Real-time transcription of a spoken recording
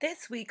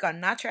This week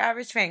on Not Your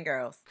Average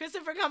Fangirls.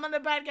 Christopher, come on the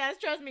podcast.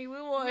 Trust me, we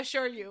will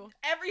assure you.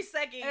 Every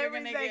second you're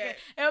going to get.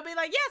 It'll be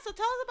like, yeah, so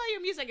tell us about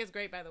your music. It's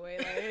great, by the way.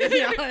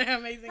 Like,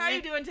 amazing. How are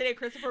you doing today,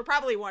 Christopher?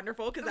 Probably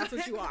wonderful, because that's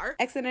what you are.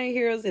 XNA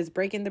Heroes is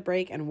breaking the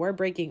break, and we're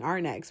breaking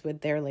our necks with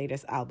their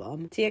latest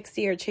album.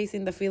 TXT are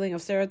chasing the feeling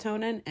of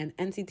serotonin, and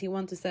NCT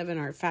 127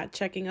 are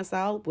fact-checking us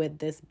all with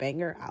this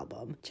banger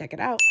album. Check it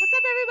out. What's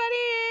up, everybody?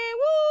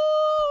 Woo!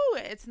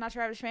 It's Not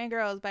Your Average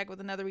Fangirls, back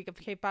with another week of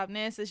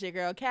K-Popness. It's your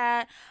girl,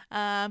 Kat.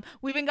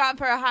 We've been gone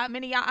for a hot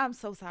minute, y'all. I'm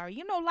so sorry.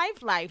 You know,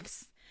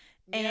 lives.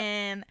 Yep.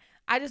 And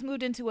I just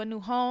moved into a new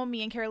home.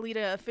 Me and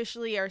Carolita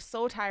officially are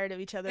so tired of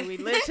each other. We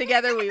live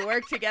together. We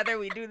work together.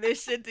 We do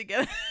this shit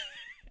together.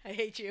 I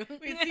hate you.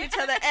 We see each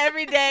other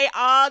every day,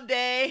 all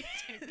day.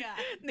 God.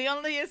 The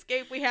only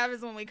escape we have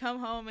is when we come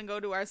home and go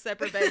to our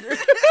separate bedrooms.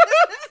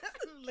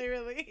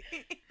 Literally.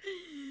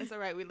 It's all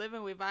right. We live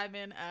and we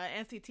vibing.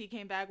 NCT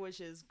came back,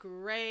 which is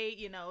great.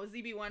 You know,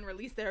 ZB1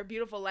 released their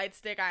beautiful light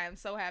stick. I am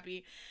so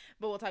happy.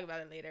 But we'll talk about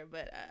it later.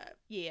 But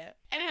yeah.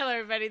 And hello,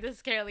 everybody. This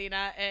is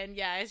Carolina. And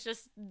yeah, it's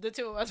just the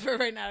two of us for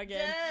right now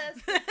again.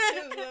 Just the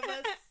two of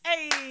us.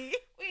 Hey.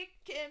 We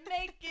can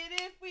make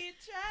it if we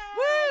try.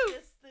 Woo.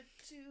 Just the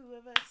two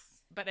of us.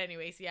 But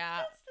anyways, yeah.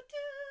 Just the two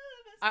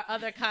of us. Our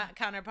other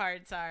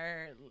counterparts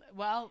are,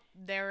 well,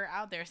 they're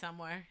out there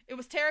somewhere. It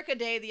was Terika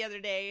Day the other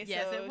day.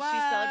 Yes, so it was.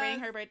 She's celebrating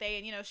her birthday.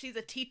 And, you know, she's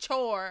a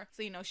teacher.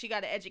 So, you know, she got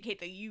to educate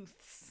the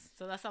youths.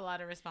 So that's a lot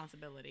of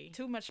responsibility.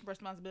 Too much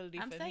responsibility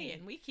I'm for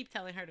saying, me. we keep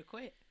telling her to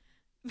quit.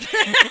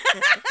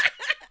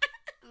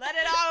 Let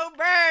it all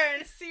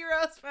burn.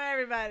 Zeros for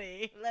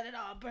everybody. Let it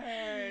all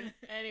burn.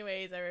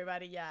 Anyways,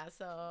 everybody, yeah,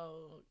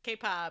 so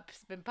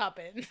K-pop's been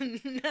popping.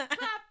 Poppin'.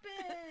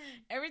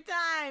 Every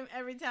time.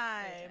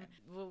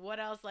 What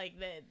else, like,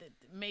 the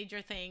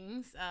major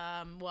things?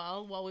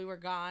 Well, while we were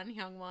gone,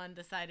 Hyungwon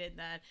decided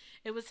that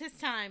it was his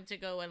time to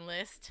go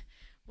enlist.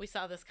 We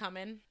saw this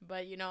coming,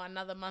 but, you know,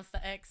 another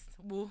Monster X,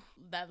 woo,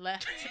 that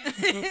left.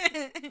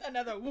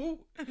 Another woo.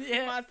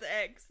 Yeah. Monster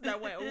X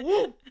that went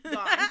woo.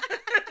 Gone.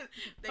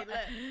 They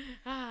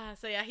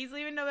left. So yeah, he's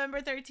leaving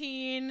November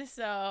 13.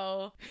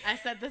 So I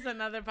said this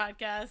another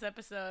podcast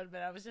episode,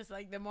 but I was just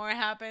like, the more it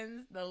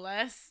happens, the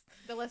less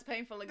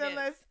painful it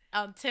gets.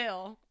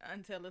 Until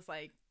it's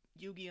like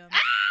Yu-Gi-Oh.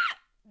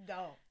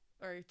 No.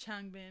 Or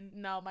Changbin.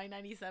 No, my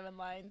 97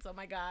 lines. Oh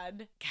my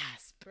God.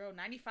 Gasp. Bro,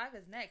 95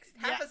 is next.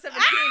 Half Yeah. of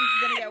 17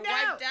 is gonna get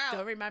wiped out.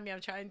 Don't remind me.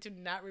 I'm trying to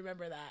not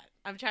remember that.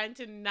 I'm trying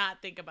to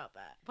not think about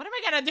that. What am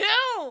I gonna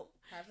do?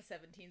 Half of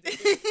 17 is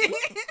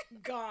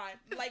gone.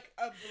 Like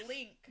a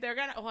blink. They're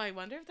gonna. Oh, I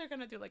wonder if they're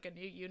gonna do like a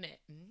new unit.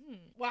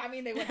 Well, I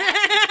mean, they would have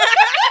to.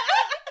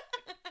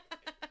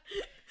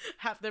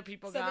 Half their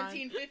people gone.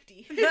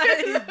 1750.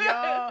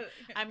 Yo,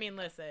 I mean,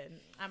 listen,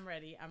 I'm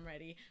ready.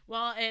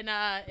 Well,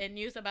 in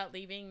news about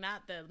leaving,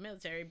 not the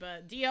military,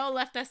 but Dio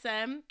left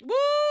SM. Woo!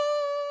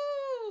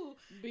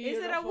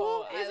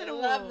 Beautiful. Is it a woo?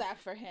 I love that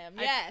for him.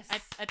 Yes.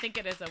 I think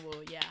it is a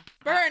woo, yeah.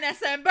 Burn,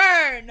 SM,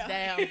 burn!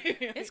 Damn.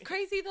 It's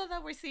crazy, though,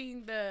 that we're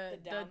seeing the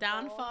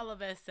downfall of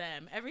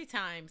SM. Every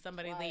time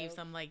somebody leaves,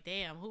 I'm like,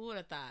 damn, who would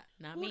have thought?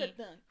 Not me.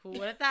 Who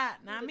would have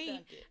thought? Not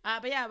me.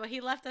 But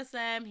he left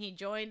SM. He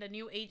joined a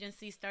new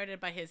agency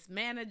started by his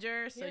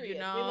manager. So, you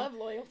know. We love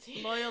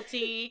loyalty.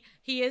 Loyalty.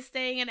 He is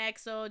staying in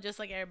EXO just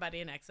like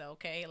everybody in EXO,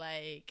 okay?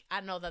 Like,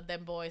 I know that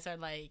them boys are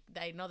like,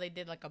 I know they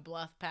did like a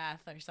bluff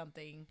path or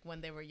something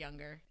when they were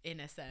younger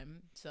in SM.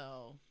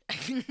 So,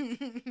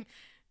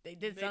 they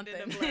did something.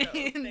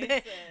 They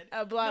said,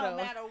 a blotto.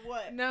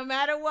 No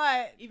matter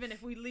what. Even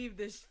if we leave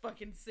this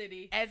fucking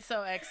city.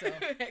 EXO.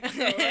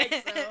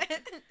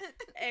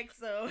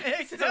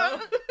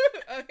 EXO.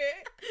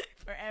 Okay.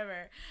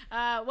 Forever.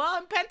 Well,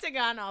 in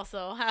Pentagon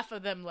also, half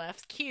of them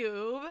left.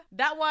 Cube.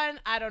 That one,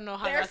 I don't know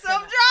how There's that's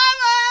some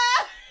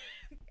drama.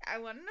 I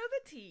want to know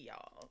the tea,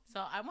 y'all.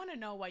 So I want to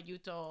know why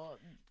Yuto.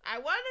 I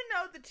want to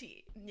know the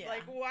tea. Yeah.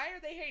 Like, why are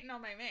they hating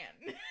on my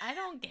man? I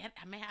don't get.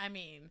 I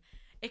mean,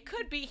 it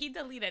could be he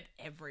deleted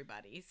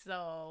everybody.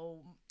 So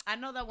I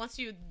know that once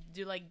you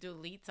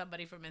delete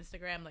somebody from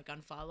Instagram, like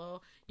unfollow,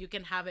 you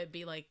can have it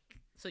be like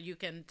so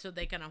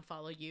they can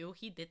unfollow you.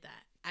 He did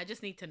that. I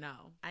just need to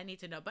know.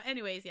 But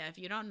anyways, yeah, if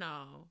you don't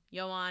know,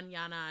 Yoan,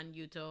 Yana, and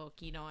Yuto,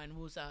 Kino, and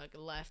Wooseok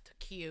left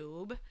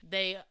Cube.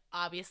 They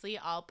obviously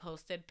all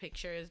posted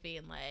pictures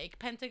being like,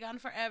 Pentagon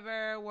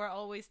forever, we're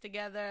always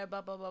together,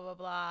 blah, blah, blah, blah,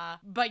 blah.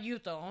 But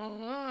Yuto,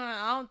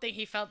 I don't think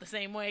he felt the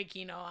same way,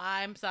 Kino.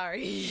 I'm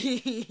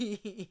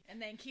sorry.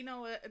 And then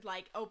Kino,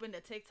 like, opened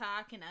a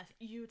TikTok and a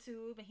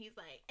YouTube, and he's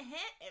like,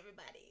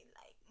 everybody,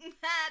 like,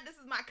 this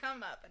is my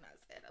come up. And I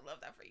said, I love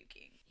that for you,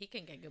 King. He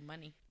can get good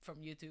money from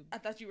YouTube. I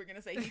thought you were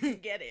gonna say he can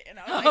get it, and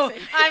I was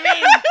like,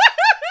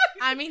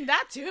 I mean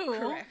that too.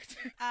 Correct.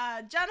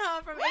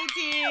 Jungho from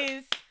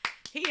ATEEZ,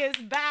 he is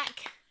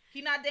back.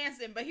 He's not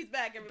dancing, but he's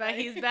back, everybody. But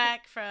he's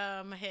back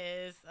from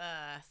his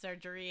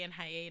surgery and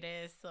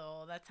hiatus,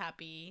 so that's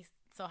happy.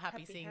 So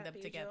happy seeing them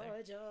together.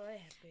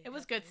 Joy, it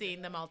was good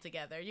seeing them all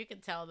together. You can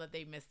tell that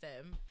they missed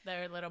him.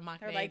 Their little maknae.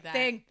 They're like,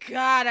 thank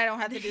God I don't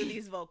have to do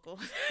these vocals.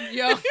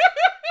 Yo.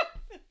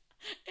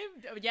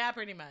 Yeah,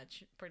 pretty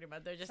much. Pretty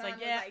much. They're just Son like,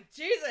 was yeah. like,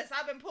 Jesus,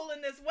 I've been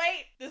pulling this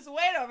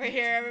weight over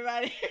here,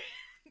 everybody.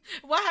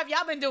 What have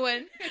y'all been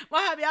doing?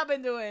 What have y'all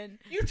been doing?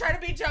 You try to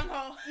be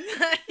Jung-ho.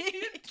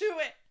 You do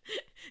it.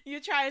 You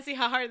try and see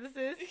how hard this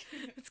is.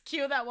 It's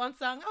cute, that one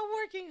song. I'm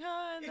working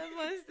hard.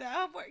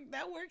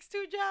 That works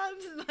 2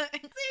 jobs.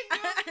 Like,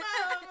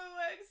 Mama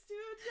works 2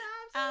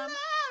 jobs and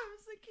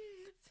loves the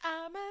kids.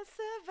 I'm a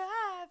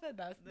survivor.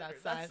 That's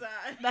That's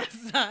Sign.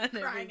 That's Sign.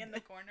 crying in the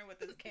corner with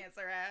his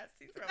cancer ass.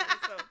 He's probably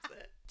so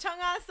upset.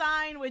 Chungha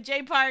signed with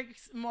Jay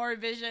Park's More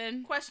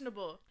Vision.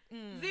 Questionable.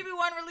 Mm.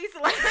 ZB1 released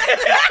a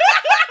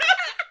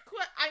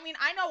I mean,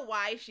 I know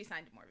why she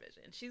signed to More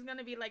Vision. She's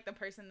gonna be like the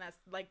person that's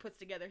like puts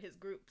together his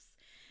groups.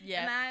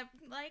 Yeah. And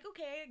I'm like,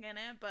 okay, I get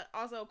it, but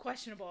also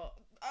questionable.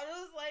 I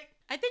was like,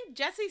 I think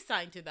Jesse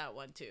signed to that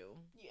one too.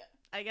 yeah.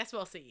 I guess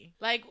we'll see.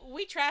 Like,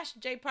 we trashed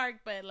Jay Park,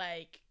 but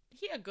like,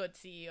 he a good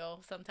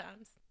CEO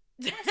sometimes.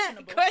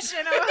 Questionable.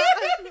 Questionable.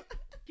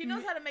 He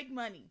knows how to make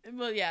money.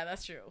 Well, yeah,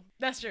 that's true.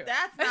 That's true.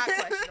 That's not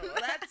questionable.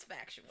 That's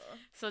factual.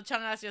 So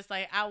Chungha's just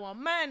like, I want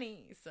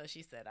money. So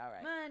she said, all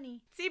right.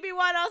 Money.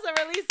 CB1 also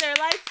released their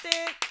light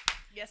stick,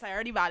 Yes, I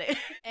already bought it.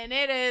 and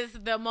it is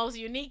the most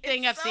unique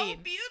thing I've so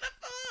seen. Beautiful.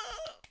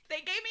 They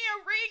gave me a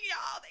ring,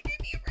 y'all. They gave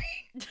me a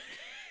ring.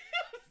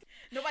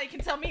 Nobody can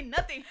tell me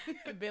nothing.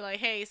 It'd be like,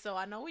 hey, so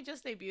I know we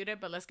just debuted it,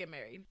 but let's get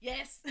married.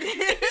 Yes.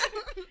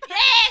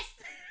 Yes.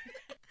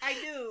 I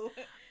do.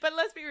 But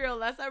let's be real,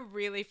 that's a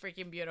really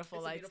freaking beautiful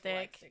It's a light beautiful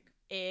light stick. stick.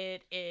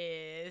 It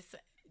is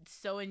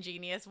so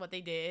ingenious what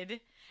they did.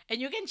 And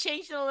you can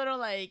change the little,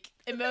 like,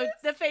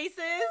 the faces.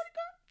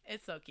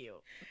 It's so cute.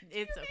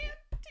 It's so cute.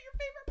 To your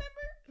favorite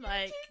member.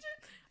 Like, Change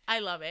it. I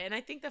love it. And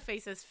I think the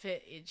faces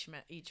fit each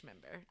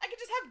member. I could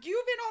just have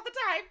Gyubin all the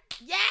time.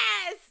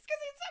 Yes!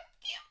 Because he's so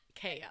cute.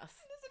 Chaos.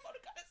 This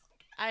emoticon is so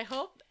cute. I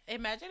hope,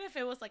 imagine if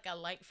it was like a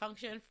light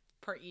function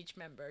per each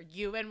member.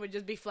 Yuan would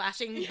just be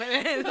flashing, but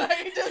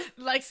Like, just-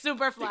 like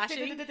super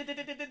flashing.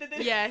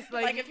 Yes,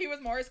 like if he was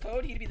Morse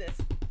code, he'd be this.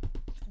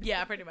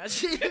 Yeah, pretty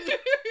much.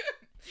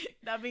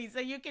 That means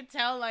that you can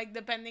tell, like,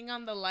 depending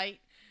on the light,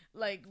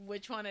 like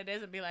which one it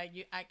is, and be like,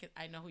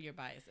 I know who your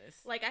bias is.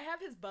 Like I have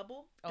his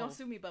bubble. Oh. Don't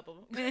sue me,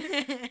 bubble.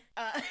 And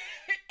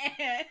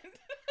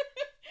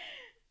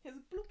his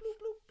bloop bloop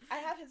bloop. I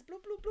have his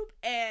bloop bloop bloop,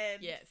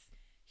 and Yes.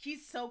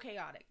 he's so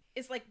chaotic.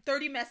 It's like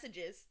 30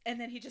 messages, and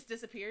then he just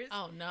disappears.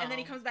 Oh no. And then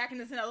he comes back and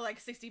there's another like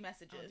 60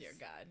 messages. Oh dear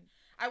God.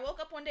 I woke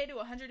up one day to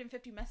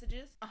 150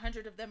 messages.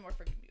 100 of them were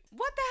for commute.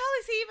 What the hell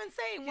is he even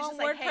saying? He's One just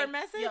word like, hey, per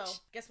message? Yo,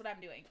 guess what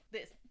I'm doing?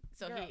 This.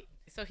 So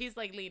girl. he's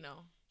like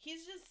Lino.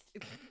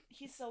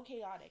 He's so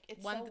chaotic.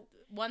 It's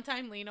One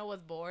time Lino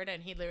was bored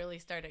and he literally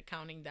started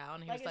counting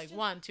down. He Like, was it's like just-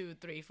 1, 2,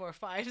 3, 4,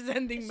 5,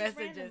 sending it's just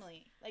messages.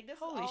 randomly. Like this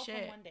Holy is all shit.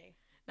 from one day.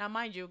 Now,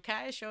 mind you,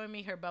 Kat is showing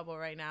me her bubble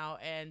right now,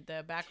 and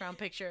the background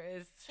picture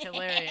is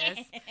hilarious.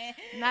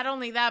 Not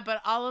only that,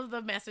 but all of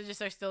the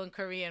messages are still in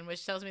Korean,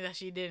 which tells me that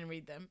she didn't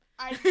read them.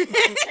 I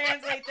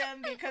translate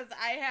them because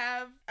I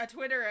have a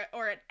Twitter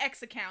or an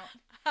X account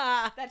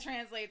that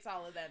translates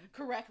all of them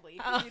correctly.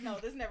 'Cause you know,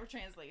 this never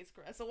translates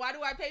correct. So why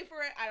do I pay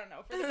for it? I don't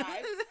know. For the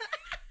vibes.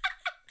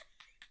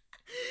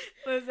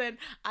 Listen,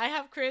 I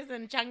have Chris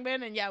and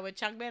Changbin, and yeah, with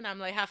Changbin, I'm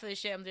like half of the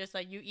shit. I'm just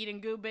like, you eating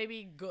goo,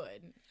 baby?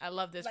 Good. I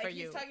love this Like for he's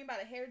you. talking about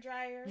a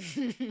hairdryer.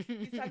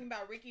 He's talking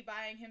about Ricky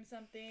buying him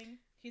something.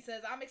 He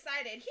says, "I'm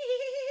excited."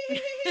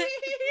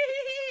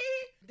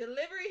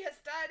 Delivery has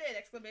started!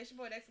 Exclamation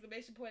point!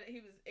 Exclamation point! He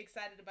was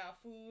excited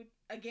about food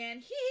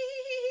again.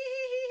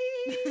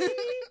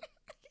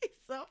 He's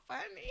so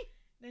funny.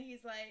 Then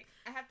he's like,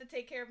 "I have to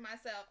take care of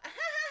myself."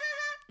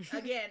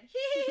 Again.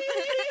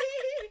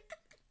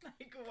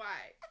 Like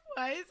why?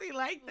 Why is he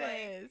like Like,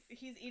 this?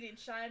 he's eating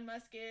shine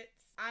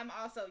muskets. I'm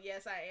also,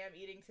 yes, I am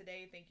eating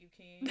today. Thank you,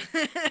 King.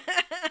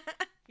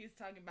 He's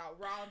talking about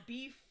raw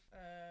beef.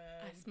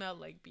 I smell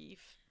like beef.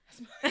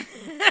 He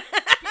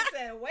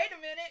said, "Wait a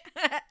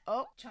minute."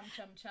 Oh. Chum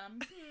chum chum.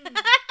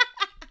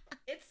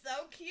 It's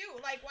so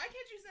cute. Like, why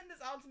can't you send this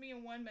all to me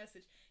in one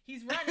message?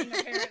 He's running,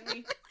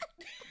 apparently.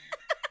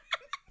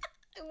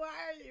 Why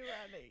are you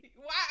running?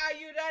 Why are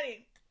you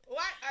running?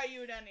 Why are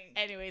you running?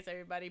 Anyways,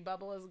 everybody,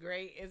 Bubble is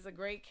great. It's a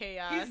great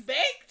chaos. He's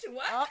baked?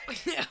 What?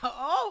 Oh.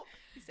 Oh.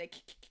 He said,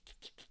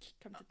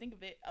 "Come to think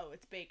of it, oh,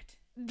 it's baked."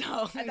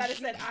 No. I thought it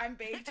said, "I'm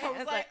baked." I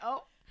was like,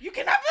 oh. "You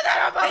cannot put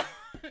that on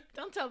my..."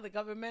 Don't tell the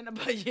government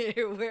about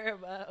your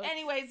whereabouts.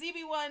 Anyway,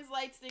 ZB1's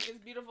light stick is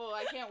beautiful.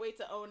 I can't wait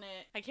to own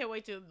it. I can't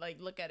wait to like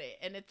look at it,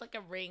 and it's like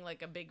a ring,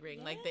 like a big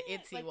ring, like the Yeah,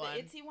 Itsy like one.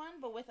 the Itsy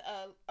one, but with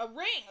a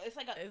ring. It's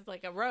like a It's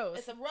like a rose.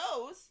 it's a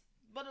rose,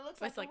 but it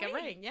looks It's like like a a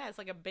ring. ring. Yeah, it's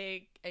like a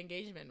big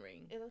engagement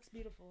ring. It looks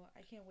beautiful.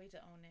 I can't wait to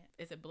own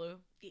it. Is it blue?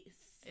 Yes.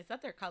 Is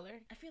that their color?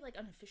 I feel like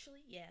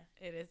unofficially, yeah.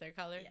 It is their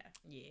color? Yeah.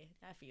 Yeah,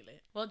 I feel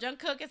it. Well,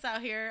 Jungkook is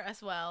out here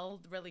as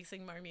well,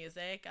 releasing more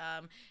music.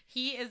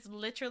 He is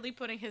literally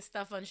putting his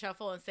stuff on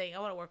shuffle and saying, I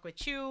want to work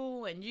with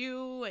you and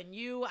you and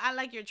you. I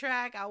like your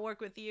track. I'll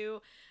work with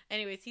you.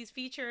 Anyways, he's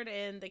featured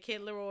in the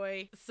Kid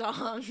Leroy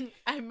song.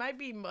 I might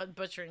be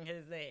butchering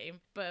his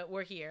name, but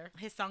we're here.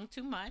 His song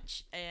Too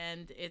Much,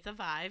 and it's a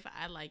vibe.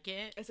 I like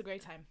it. It's a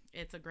great time.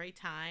 It's a great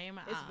time.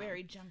 It's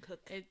very Jungkook.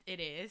 It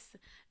is.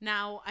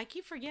 Now, I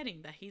keep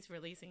forgetting that he's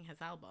releasing his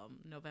album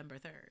November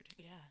 3rd.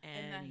 Yeah.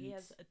 And that he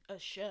has a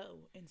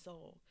show in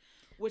Seoul,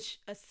 which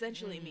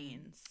essentially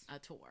means a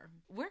tour.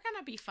 We're going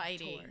to be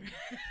fighting.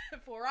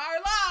 For our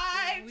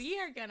lives. We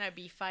are going to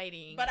be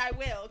fighting. But I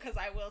will, because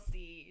I will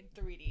see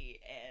 3D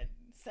and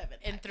 7.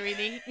 In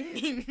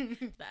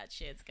 3D. That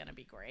shit's going to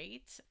be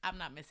great. I'm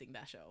not missing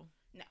that show.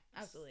 No,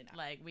 absolutely not.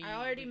 Like I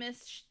already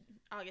missed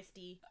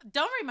Augusty.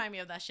 Don't remind me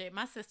of that shit.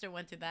 My sister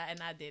went to that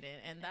and I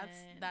didn't, and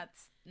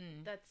that's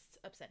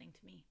upsetting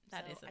to me.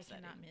 That is upsetting.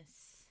 upsetting. I cannot miss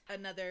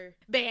another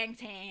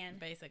Bangtan.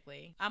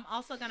 Basically, I'm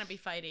also gonna be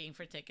fighting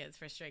for tickets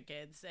for Stray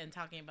Kids and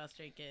talking about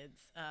Stray Kids.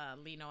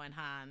 Lino and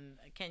Han,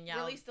 can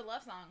y'all released a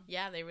love song?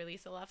 Yeah, they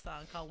released a love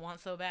song called "Want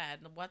So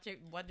Bad." What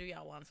do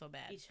y'all want so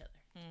bad? Each other.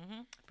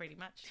 Pretty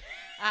much.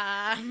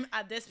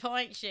 At this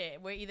point, shit,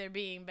 we're either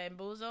being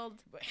bamboozled,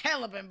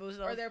 hella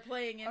bamboozled, or they're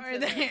playing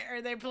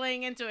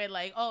into it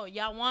like, oh,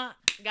 y'all want,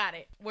 got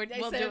it. We'll do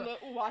it.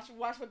 Watch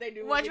what they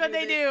do. Watch what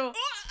they do.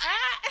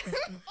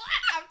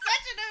 I'm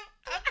touching him.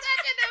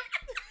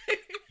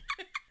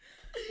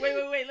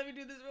 Wait. Let me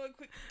do this real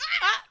quick.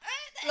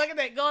 Look at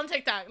that. Go on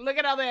TikTok. Look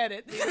at all the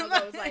edits.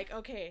 I was like,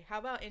 okay, how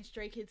about in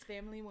Stray Kids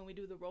Family, when we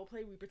do the role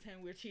play, we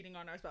pretend we're cheating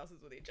on our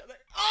spouses with each other.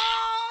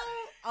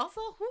 Oh!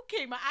 Also, who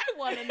came up? I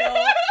want to know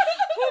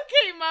who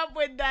came up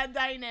with that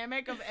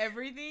dynamic of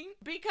everything,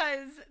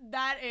 because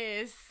that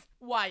is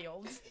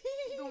wild.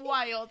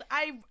 Wild.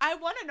 I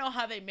want to know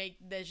how they make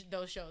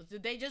those shows.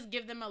 Did they just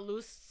give them a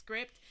loose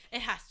script?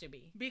 It has to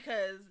be.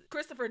 Because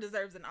Christopher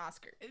deserves an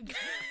Oscar.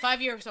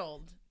 5 years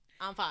old.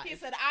 I'm 5. He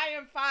said, I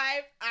am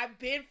 5. I've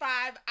been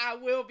 5. I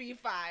will be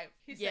 5.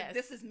 He said, Yes.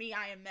 This is me.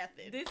 I am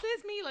method. This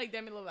is me, like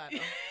Demi Lovato.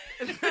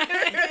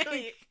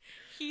 Really?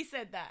 He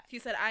said that. He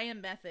said, I am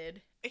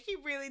method. He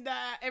really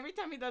does. Every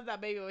time he does that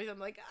baby voice, I'm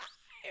like,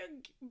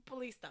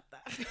 please stop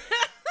that.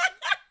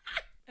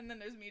 And then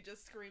there's me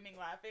just screaming,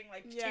 laughing,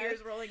 like Yes.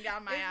 tears rolling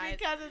down my eyes.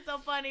 Because it's so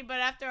funny,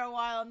 but after a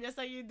while, I'm just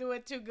like, you do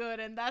it too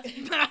good, and that's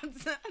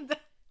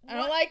I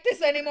don't like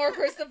this anymore,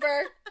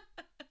 Christopher.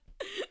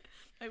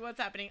 Like, what's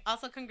happening?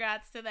 Also,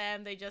 congrats to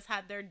them. They just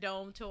had their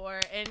dome tour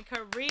in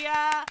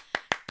Korea.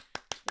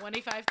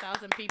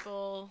 25,000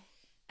 people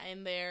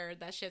in there.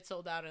 That shit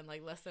sold out in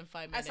like less than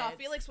 5 minutes. I saw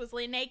Felix was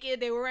laying naked.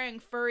 They were wearing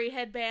furry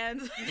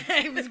headbands.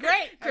 It was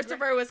great.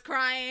 Christopher was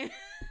crying.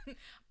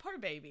 Poor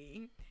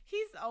baby.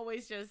 He's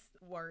always just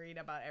worried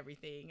about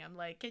everything. I'm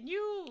like,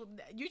 you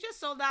just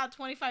sold out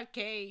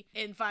 25K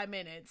in 5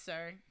 minutes,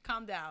 sir.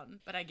 Calm down.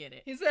 But I get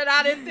it. He said,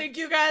 I didn't think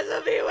you guys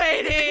would be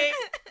waiting.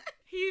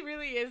 He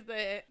really is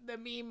the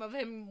meme of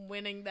him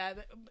winning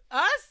that.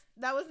 Us?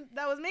 That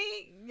was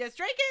me. Yeah,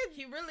 Stray Kids.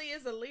 He really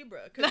is a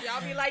Libra. Because y'all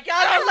be like,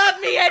 y'all don't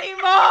love me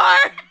anymore.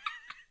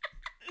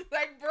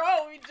 Like,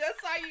 bro, we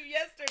just saw you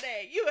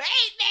yesterday. You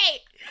hate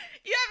me.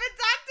 You haven't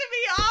talked to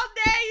me all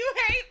day. You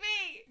hate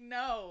me.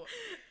 No.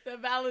 The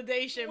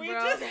validation, We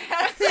bro. just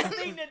have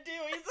something to do.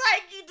 He's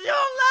like, you don't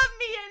love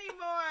me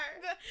anymore.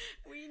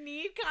 We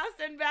need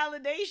constant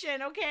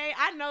validation, okay?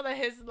 I know that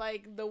his,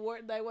 like, the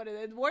word, like, what is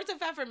it? Words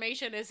of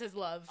affirmation is his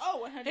love.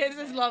 Oh, 100%. His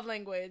is love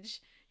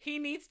language. He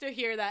needs to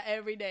hear that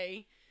every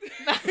day.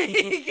 You're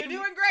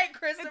doing great,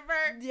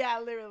 Christopher.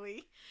 Yeah,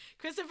 literally.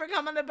 Christopher,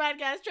 come on the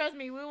podcast. Trust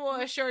me, we will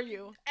assure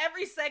you.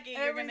 Every second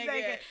you're Every gonna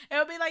second. get.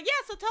 It'll be like, yeah,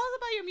 so tell us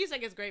about your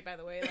music. It's great, by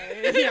the way.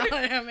 Like, you know,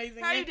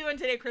 amazing. How are you doing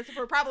today,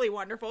 Christopher? Probably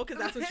wonderful,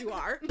 because that's what you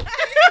are.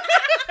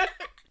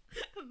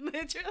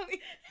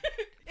 Literally.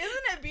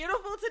 Isn't it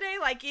beautiful today,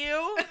 like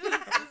you?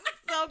 It's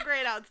so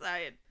great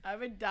outside. I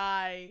would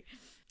die.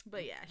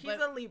 But yeah, he's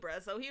a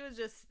Libra, so he was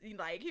just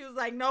like,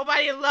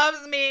 nobody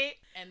loves me.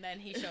 And then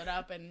he showed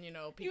up, and you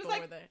know, He was people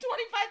like, were there.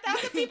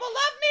 25,000 people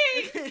love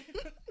me.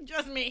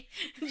 Just me.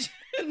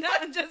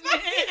 Not just me.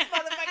 These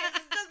motherfuckers,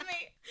 it's just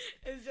me.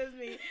 It's just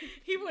me.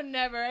 He would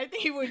never. I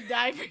think he would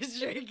die for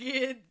Stray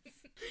Kids.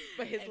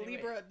 But his Anyway.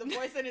 Libra, the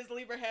voice in his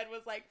Libra head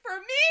was like, for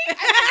me,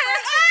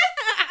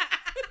 I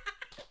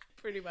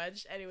Pretty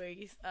much.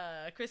 Anyways,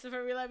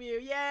 Christopher, we love you.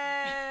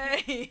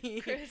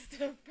 Yay!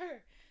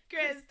 Christopher.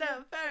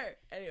 Christopher.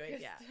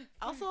 Anyways, yeah.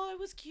 Also, it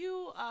was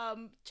cute.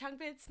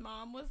 Changbin's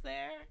mom was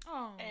there.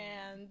 Oh.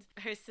 And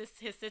his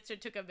sister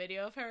took a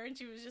video of her, and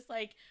she was just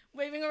like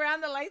waving around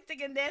the light stick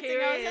and dancing.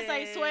 I was just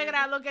like,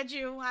 "Suegra, look at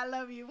you. I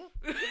love you."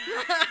 Said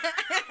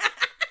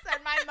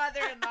my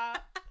mother-in-law.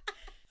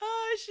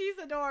 Oh, she's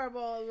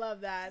adorable.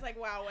 Love that. It's like,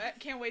 wow, what?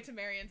 Can't wait to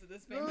marry into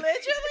this family.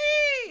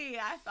 Literally,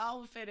 I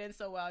will fit in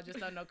so well. I just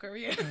don't know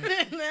Korean.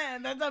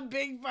 Man, that's a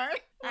big part.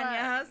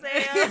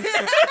 안녕하세요.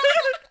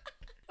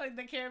 Like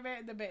the Care Bear,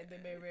 the Bear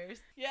Bears.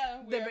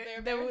 Yeah, we The are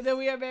Bear Bear Bears. The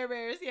We Are Bear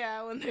Bears.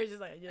 Yeah, when they're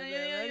just like,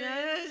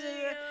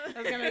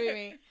 that's gonna be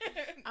me.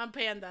 I'm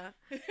Panda.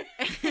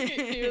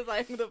 He was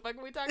like, what the fuck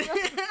are we talking about?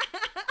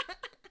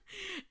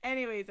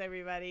 Anyways,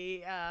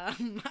 everybody,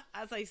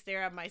 as I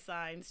stare at my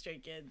sign, Stray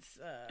Kids,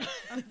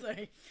 I'm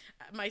sorry,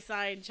 my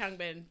sign,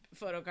 Changbin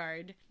photo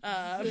card,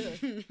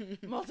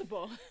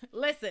 Multiple.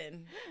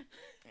 listen,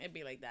 it'd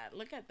be like that.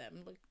 Look at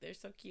them. Look, they're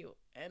so cute.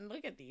 And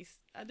look at these.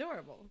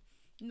 Adorable.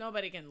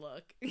 Nobody can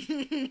look.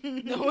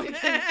 No one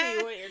can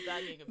see what you're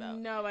talking about.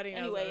 Nobody knows.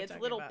 Anyway, what it's I'm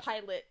little talking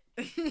pilot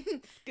about.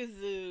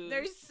 skazoos.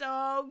 They're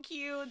so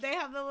cute. They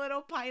have the little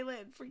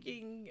pilot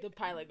freaking The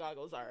pilot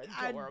goggles are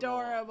adorable.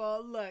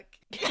 adorable. Look.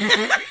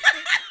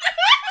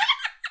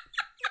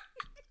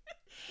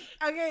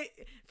 Okay,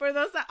 for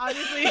those that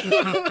obviously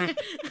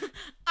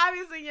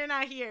you're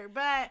not here,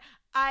 but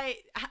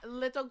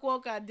little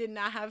Cuoca did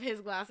not have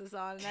his glasses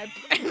on,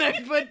 and I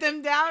put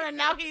them down, and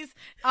now he's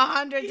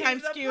 100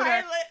 times cuter.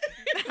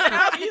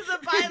 Now he's a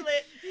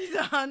pilot. He's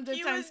 100 times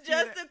He was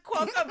cuter. just a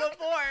Cuoca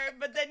before,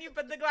 but then you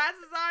put the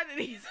glasses on, and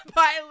he's a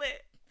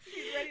pilot.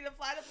 He's ready to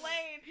fly the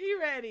plane. He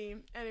ready.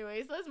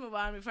 Anyways, let's move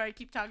on before I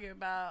keep talking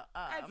about.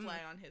 I'd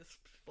fly on his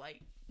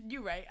flight.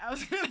 You're right. I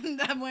was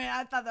that way.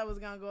 I thought that was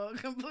gonna go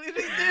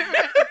completely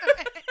different.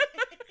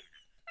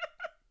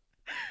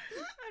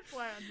 I'd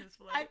fly on his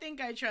flight. I think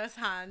I trust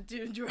Han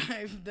to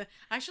drive the.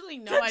 Actually,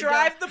 no, to I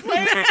drive don't. the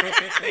plane?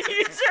 Are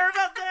you sure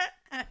about that?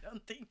 I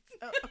don't think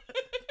so.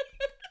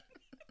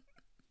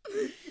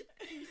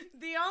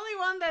 The only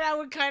one that I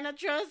would kind of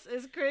trust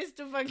is Chris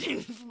to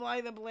fucking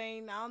fly the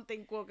plane. I don't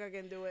think Cuoca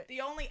can do it.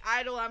 The only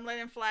idol I'm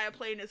letting fly a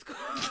plane is Coon.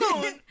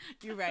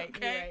 You're right. Okay?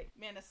 You're right.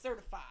 Man, is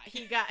certified.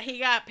 He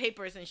got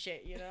papers and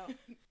shit, you know.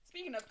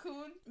 Speaking of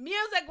Coon.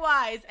 Music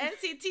wise,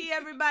 NCT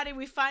everybody,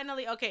 we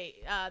finally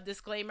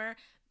disclaimer.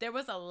 There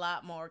was a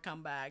lot more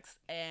comebacks,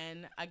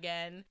 and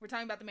again, We're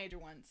talking about the major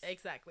ones.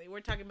 exactly,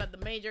 we're talking about the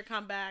major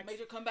comebacks.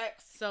 Major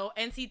comebacks. So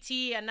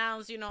NCT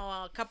announced,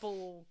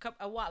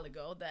 a while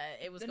ago that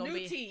it was The gonna new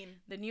be team.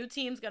 the new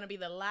team's gonna be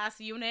the last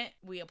unit.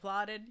 We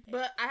applauded.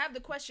 But I have the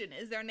question: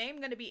 is their name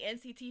going to be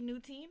NCT New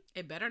Team?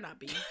 It better not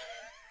be.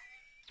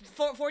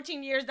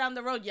 14 years down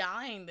the road,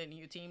 y'all ain't the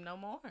new team no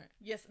more.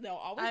 Yes, they'll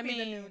always be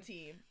the new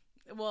team.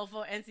 Well,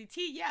 for NCT,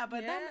 yeah,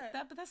 but Yeah.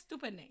 that's a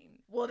stupid name.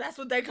 Well, that's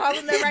what they call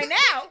them right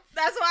now.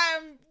 That's why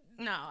I'm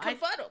No,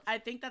 confuddled. I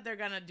think that they're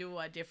gonna do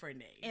a different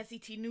name.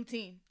 NCT New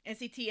Team.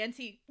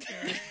 NCT.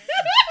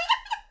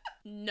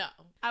 No,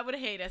 I would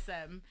hate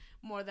SM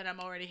more than I'm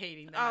already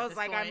hating them. I at was this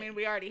like, point. I mean,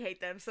 we already hate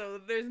them, so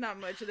there's not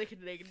much they can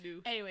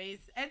do.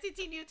 Anyways,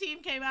 NCT New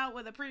Team came out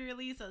with a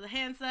pre-release of the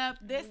Hands Up.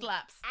 This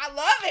slaps. I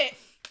love it.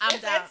 I'm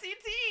It's down.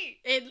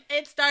 NCT.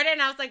 It started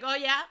and I was like, oh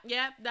yeah,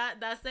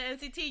 that's the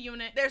NCT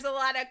unit. There's a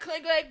lot of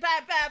clink, clink,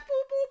 pat, pat,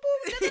 boop, boop,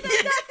 boop, da, da,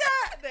 da,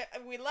 da,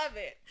 da. We love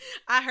it.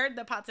 I heard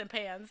the pots and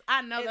pans.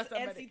 I know It's that's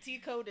somebody.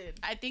 NCT coded.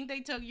 I think they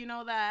took,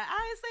 that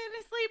I ain't staying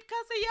asleep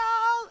because of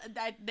y'all.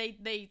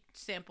 They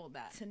sampled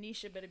that.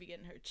 Tanisha better be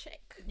getting her check.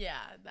 Yeah,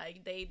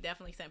 like they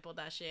definitely sampled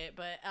that shit,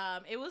 but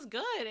it was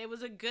good. It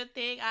was a good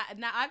thing.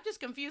 Now I'm just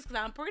confused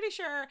because I'm pretty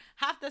sure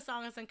half the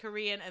song is in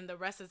Korean and the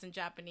rest is in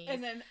Japanese.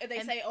 And then they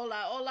say hola,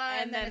 hola,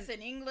 and then it's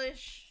in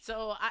English.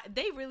 So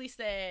they really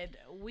said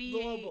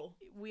Global.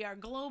 We are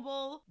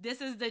global.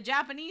 This is the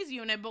Japanese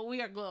unit, but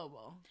we are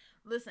global.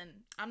 Listen,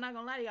 I'm not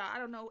gonna lie to y'all. I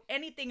don't know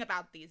anything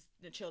about the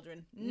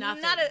children.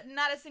 Nothing.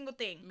 Not a single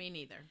thing. Me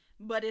neither.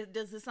 But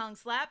does the song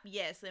slap?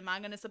 Yes. Am I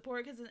gonna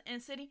support it because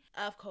it's NCT?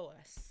 Of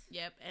course.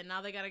 Yep. And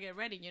now they gotta get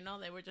ready.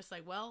 They were just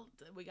like, well,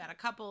 we got a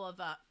couple of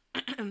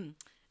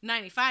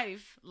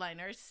 95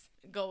 liners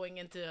going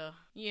into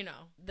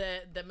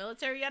the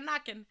military are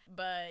knocking.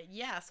 But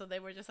yeah, so they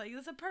were just like,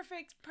 this is a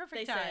perfect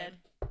They time.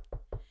 said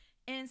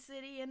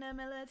NCT in the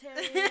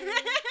military.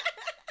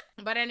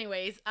 But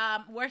anyways,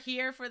 we're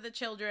here for the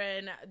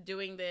children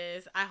doing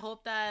this. I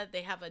hope that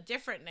they have a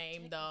different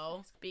name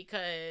though,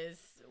 because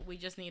we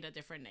just need a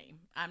different name.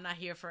 I'm not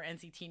here for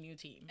NCT New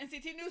Team.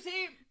 NCT New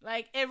Team.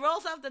 Like it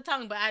rolls off the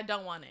tongue, but I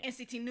don't want it.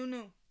 NCT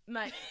New.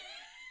 Like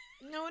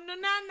no,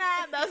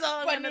 nah. That's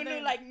all I'm But gonna do.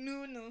 New like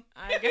new.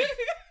 I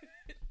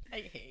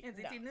hate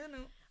NCT no.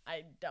 New.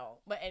 I don't.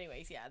 But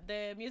anyways, yeah,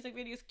 the music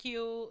video is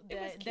cute.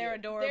 It was cute. They're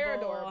adorable. They're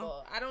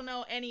adorable. I don't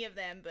know any of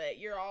them, but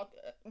you're all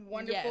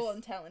wonderful Yes.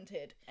 and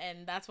talented.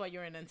 And that's why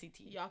you're in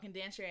NCT. Y'all can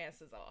dance your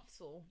asses off.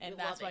 So And we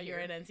that's love why it you're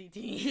here. in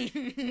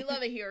NCT. We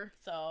love it here.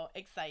 So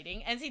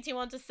exciting. NCT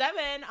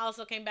 127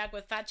 also came back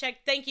with Fat Check.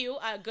 Thank you.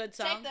 A good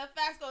song. Check the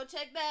facts. Go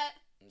check that.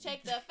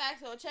 Check the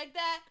facts. Go check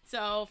that.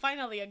 So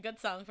finally, a good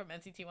song from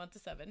NCT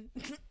 127.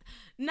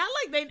 Not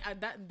like they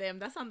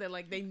that sounded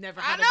like they never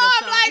had I a good know.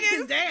 song. I'm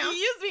like, Damn.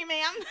 excuse me,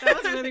 ma'am.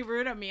 That was really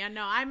rude of me. I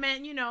know. I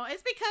meant,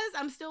 it's because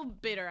I'm still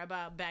bitter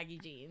about baggy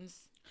jeans.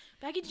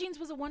 Baggy Jeans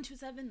was a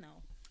 127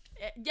 though.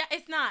 Yeah,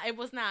 it's not. It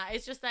was not.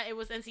 It's just that it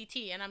was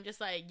NCT, and I'm just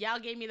like, y'all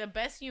gave me the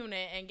best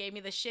unit and gave me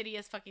the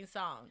shittiest fucking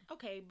song.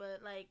 Okay,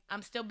 but like,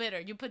 I'm still bitter.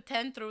 You put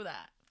 10 through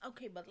that.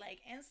 okay, but like,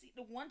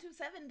 the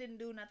 127 didn't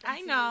do nothing.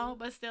 I to know, you.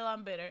 but still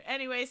I'm bitter.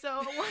 Anyway, so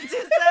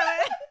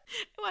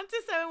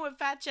 127 with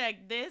Fat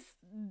Check.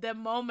 The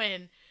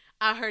moment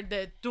I heard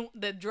the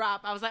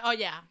drop, I was like, oh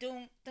yeah.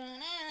 Dun, dun,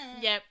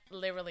 dun. Yep,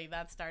 literally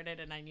that started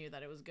and I knew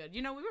that it was good.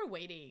 We were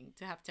waiting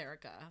to have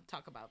Terika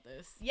talk about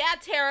this. Yeah,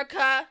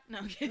 Terika. No,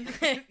 I'm kidding.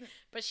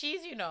 But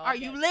she's, Are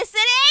you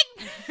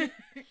listening?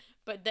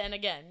 But then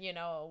again,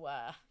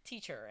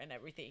 teacher and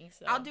everything.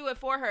 So I'll do it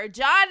for her.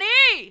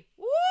 Johnny!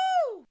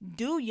 Woo!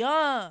 Do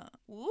Young.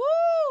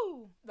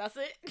 Woo! That's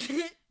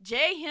it.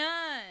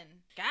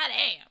 Jaehyun.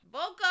 Goddamn.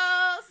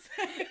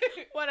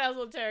 Vocals. What else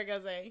will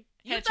Terika say?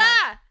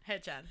 Yuta.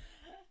 Haechan.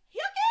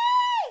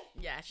 Hyuki.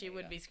 Yeah, she There you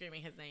would go. be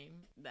screaming his name.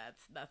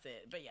 That's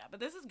it. But yeah, but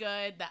this is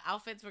good. The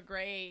outfits were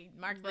great.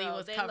 Mark Lee Bro,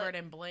 was they covered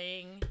look- in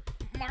bling.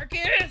 Marcus.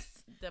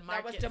 DeMarcus,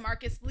 That was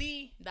DeMarcus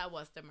Lee. That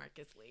was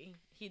DeMarcus Lee.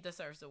 He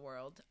deserves the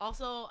world.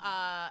 Also,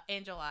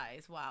 Angel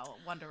Eyes. Wow,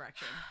 One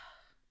Direction.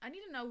 I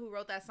need to know who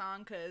wrote that song,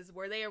 because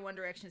were they a One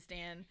Direction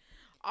stan?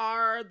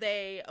 Are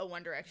they a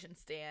One Direction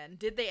stan?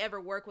 Did they ever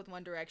work with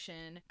One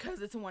Direction?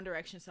 Because it's a One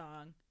Direction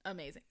song.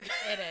 Amazing.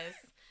 It is.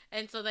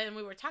 And so then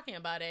we were talking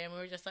about it, and we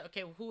were just like,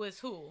 okay, who is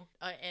who?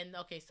 And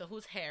okay, so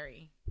who's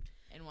Harry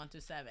in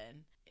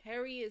 127?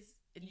 Harry is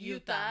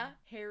Yuta. Yuta.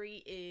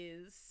 Harry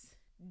is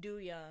Do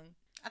Young.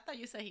 I thought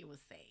you said he was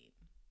Zayn.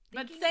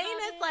 But Thinking Zayn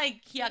about is it,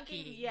 like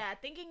yucky.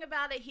 thinking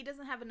about it, he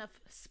doesn't have enough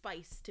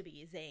spice to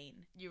be Zayn.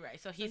 You're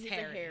right. So he's he's a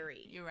Harry.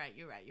 Harry. You're right.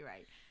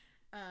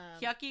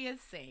 Hyuki is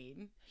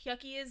Zayn.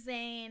 Hyuki is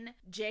Zayn.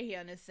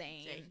 Jaehyun is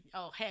Zayn.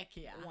 Oh, heck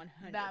yeah.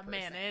 100%. That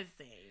man is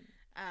Zayn.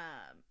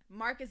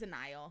 Mark is a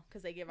Niall,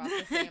 because they give off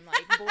the same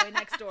like boy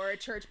next door,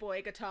 church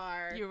boy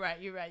guitar. You're right.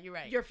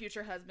 Your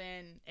future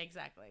husband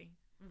Exactly.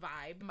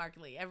 vibe. Mark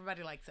Lee.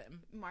 Everybody likes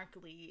him. Mark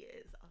Lee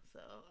is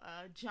also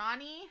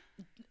Johnny.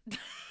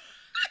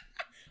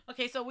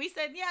 Okay, so we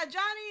said, yeah,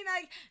 Johnny,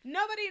 like,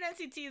 nobody in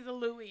NCT is a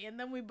Louis. And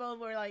then we both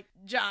were like,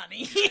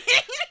 Johnny.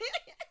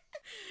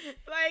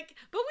 Like,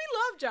 but we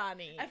love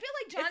Johnny. I feel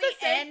like It's Johnny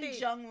the same and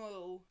thing.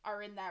 Jungwoo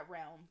are in that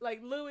realm,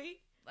 Like Louis.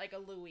 like a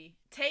Louis.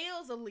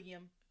 Tails a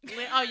Liam.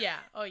 Oh, yeah.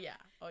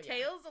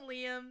 Tails a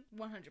Liam,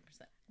 100%.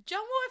 Jungwoo,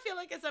 I feel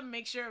like it's a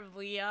mixture of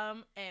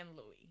Liam and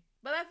Louis.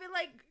 But I feel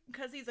like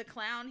because he's a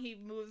clown, he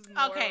moves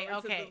more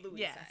over to the Louis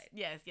yes, side.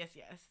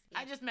 yes.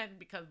 I just meant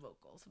because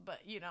vocals, but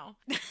you know.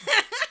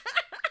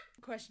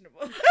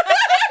 Questionable.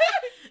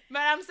 But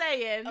I'm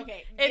saying,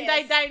 Okay, in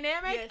yes. the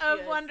dynamic Yes, of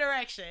yes. One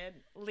Direction,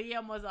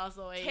 Liam was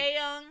also a.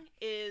 Taeyong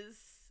is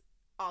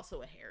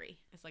also a Harry.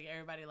 It's like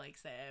everybody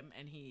likes him,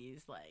 and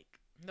he's like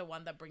the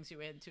one that brings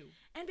you in too.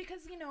 And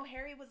because, you know,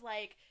 Harry was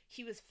like,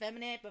 he was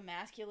feminine but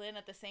masculine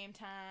at the same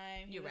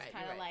time. He You're was right,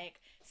 kind you're of right.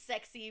 like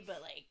sexy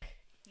but like,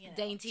 you know,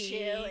 Dainty.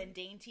 chill and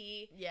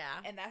dainty. Yeah.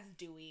 And that's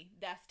Dewey.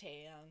 That's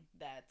Taeyong.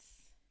 That's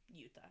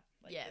Yuta.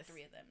 Like Yes. the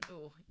three of them.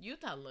 Ooh,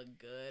 Yuta looked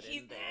good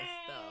He's in this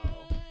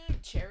though.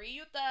 Cherry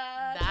Yuta.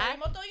 That- Cherry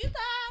Moto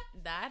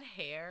Yuta. That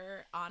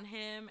hair on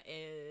him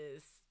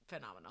is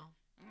phenomenal.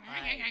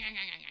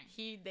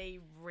 They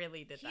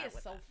really did He that is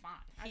with so that. fine.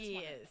 I just He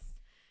wanna- is.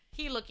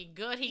 He looking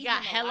good. He Even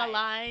got hella alive.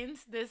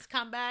 lines this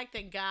comeback.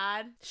 Thank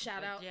God.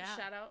 Shout But out, yeah.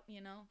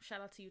 you know,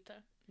 shout out to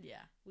Yuta.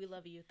 Yeah, We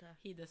love you, Yuta.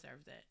 he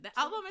deserves it. The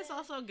album is that.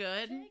 also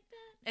good, Take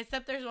that.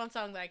 except there's one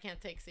song that I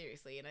can't take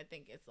seriously, and I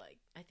think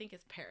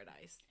it's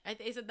Paradise.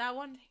 Is it that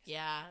one?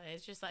 Yeah,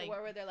 it's just like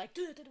Where they're like,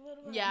 Yeah, it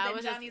and was then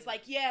just- Johnny's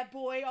like, yeah,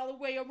 boy, all the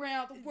way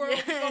around the world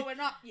is Yeah.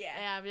 going up. Yeah.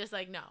 yeah, I'm just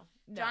like no.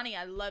 Johnny,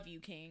 I love you,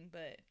 King,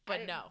 but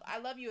no. I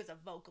love you as a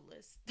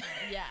vocalist.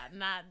 Yeah,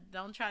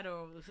 don't try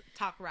to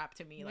talk rap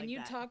to me When like you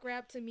that. talk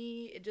rap to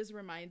me, it just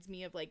reminds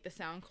me of like the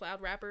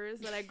SoundCloud rappers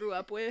that I grew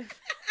up with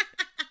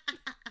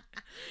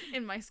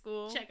in my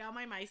school. Check out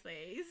my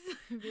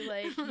MySpace. Be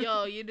like,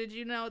 yo, did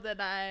you know that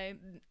I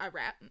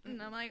rap?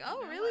 And I'm like,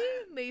 oh, No,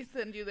 really? They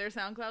send you their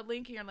SoundCloud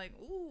link, and you're like,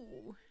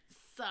 ooh.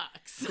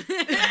 Sucks.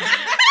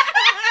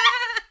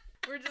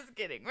 We're just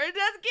kidding. We're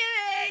just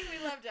kidding.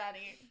 We love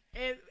Johnny.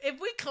 If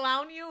we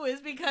clown you,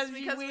 it's because, It's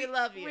because we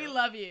love you. We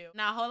love you.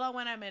 Now hold on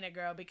 1 minute,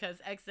 girl, because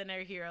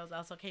Extraordinary Heroes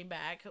also came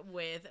back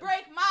with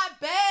Break my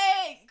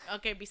bank.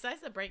 Okay,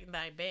 besides the Break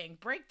My Bank,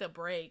 Break the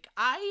Break.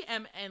 I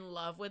am in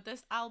love with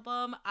this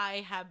album.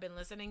 I have been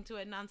listening to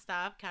it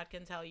nonstop. Kat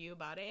can tell you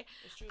about it.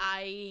 It's true.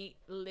 I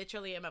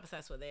literally am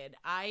obsessed with it.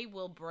 I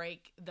will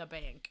break the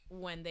bank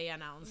when they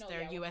announce No,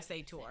 their yeah,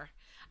 USA 100%. tour.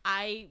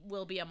 I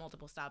will be at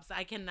multiple stops.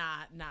 I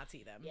cannot not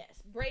see them.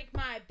 Yes. Break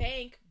my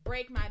bank.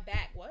 Break my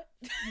back. What?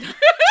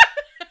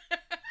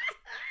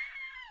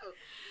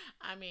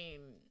 I mean,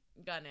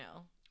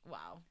 Gunnell.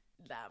 Wow.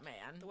 That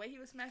man. The way he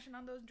was smashing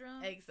on those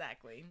drums.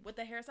 Exactly. With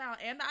the hairstyle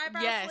and the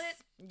eyebrow Yes. slit.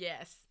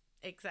 Yes.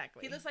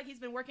 Exactly. He looks like he's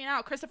been working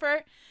out.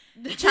 Christopher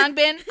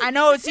Changbin, I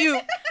know it's you.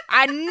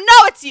 I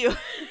know it's you.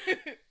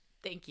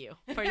 Thank you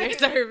for your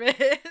service.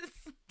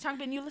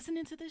 Changbin, you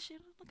listening to this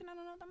shit? Looking at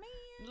another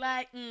man.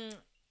 Like,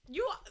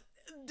 you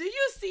do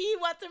you see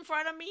what's in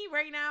front of me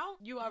right now?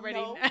 You already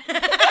No.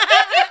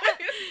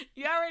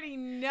 you already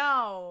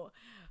know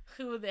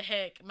who the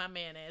heck my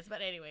man is.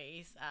 But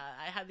anyways,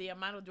 I have the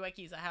amount of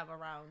Dweckies I have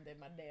around in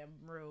my damn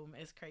room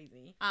is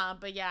crazy.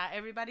 But yeah,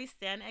 everybody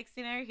stand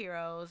Extraordinary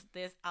Heroes.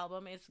 This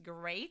album is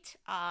great.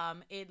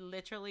 It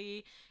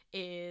literally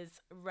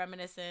is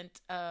reminiscent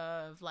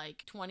of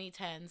like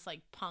 2010s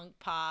like punk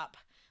pop,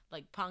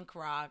 like punk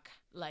rock,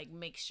 like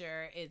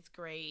mixture. It's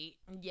great.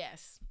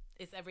 Yes.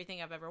 It's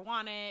everything I've ever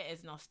wanted.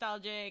 It's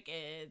nostalgic.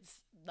 It's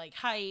like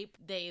hype.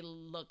 They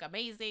look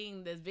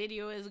amazing. This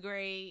video is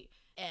great.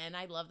 And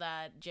I love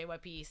that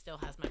JYP still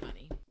has my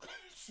money.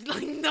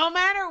 Like, no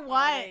matter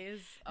what.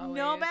 Always.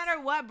 No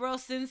matter what, bro.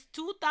 Since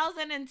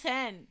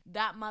 2010,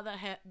 that mother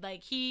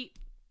like he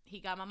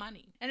got my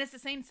money. And it's the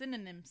same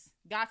synonyms.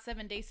 Got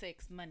 7 Day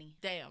 6 money.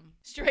 Damn.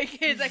 Stray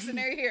Kids,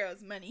 Extraordinary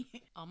Heroes money.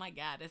 Oh my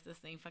God, it's the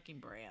same fucking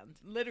brand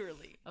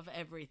Literally. of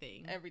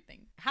everything.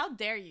 Everything. How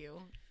dare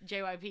you,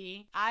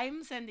 JYP?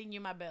 I'm sending you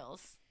my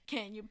bills.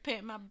 Can you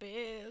pay my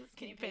bills?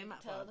 Can you pay my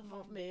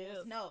telephone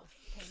bills? No.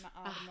 Pay my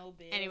automobile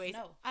bills. Anyways,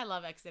 no. I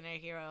love Extraordinary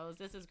Heroes.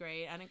 This is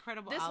great. An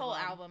incredible This album. whole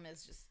album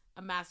is just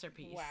A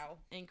masterpiece. Wow.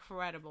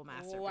 Incredible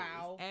masterpiece.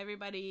 Wow.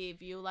 Everybody,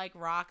 if you like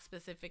rock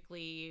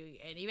specifically,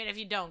 and even if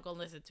you don't, go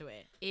listen to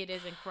it. It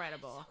is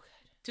incredible.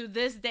 So To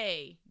this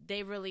day,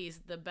 they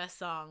released the best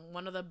song,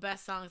 one of the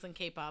best songs in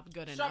K-pop,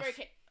 Good Enough. Strawberry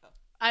Cake. Oh,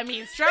 I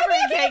mean, Strawberry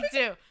Cake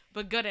too,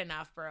 but Good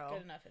Enough, bro.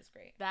 Good Enough is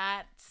great.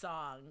 That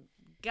song,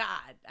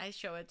 God, I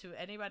show it to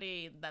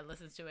anybody that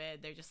listens to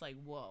it. They're just like,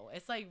 whoa.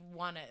 It's like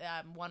One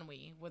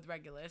We with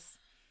Regulus.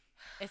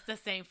 It's the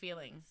same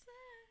feeling.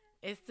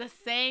 It's the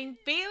same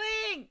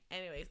feeling.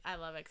 Anyways, I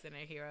love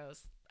Extraordinary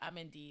Heroes. I'm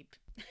in deep,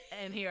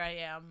 and here I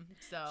am.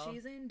 So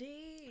She's in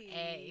deep.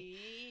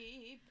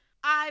 Hey.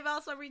 I've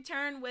also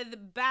returned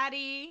with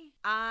Baddie.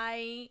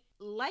 I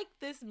like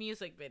this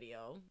music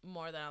video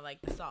more than I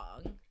like the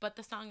song, but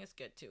the song is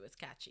good too. It's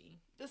catchy.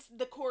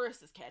 The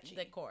chorus is catchy.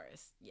 The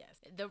chorus, yes.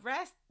 The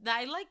rest,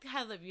 I liked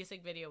how the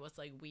music video was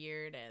like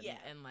weird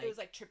and like it was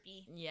like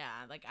trippy, yeah,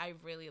 like I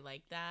really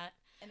like that.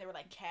 and they were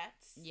like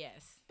cats.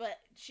 Yes. But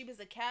she was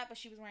a cat, but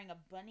she was wearing a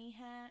bunny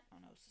hat. Oh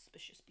no,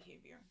 suspicious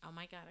behavior. Oh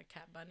my God, a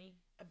cat bunny,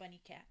 A bunny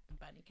cat.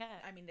 bunny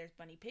cat. I mean, there's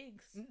bunny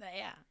pigs.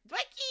 Yeah,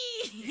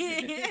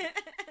 Twikey.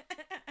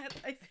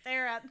 I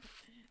stare at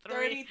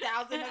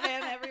 30,000 of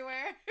them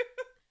everywhere.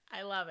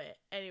 I love it.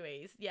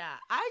 Anyways, yeah.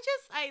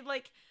 I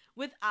like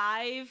with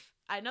Ive.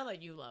 I know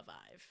that you love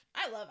Ive.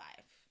 I love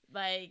Ive,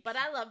 Like, but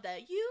I love the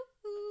you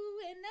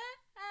and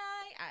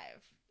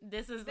Ive.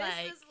 this is This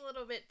like is a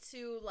little bit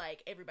too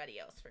like everybody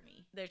else for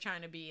me. they're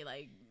trying to be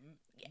like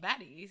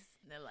baddies.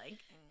 They're like,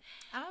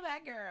 I'm a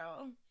bad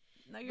girl.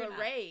 No, you're But not.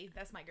 Ray,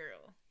 that's my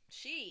girl.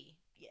 She,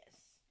 yes.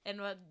 And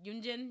what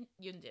Yunjin,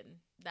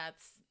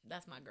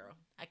 that's my girl.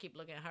 I keep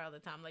looking at her all the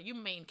time. Like, you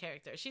main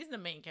character. She's the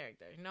main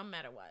character, no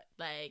matter what.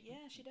 Like, Yeah,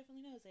 she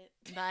definitely knows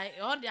it. like,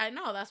 oh, I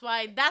know. That's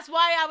why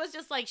I was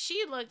just like,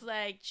 she looks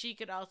like she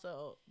could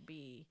also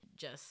be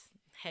just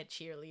head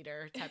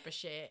cheerleader type of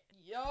shit.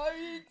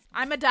 Yikes.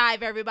 I'm a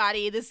dive,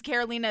 everybody. This is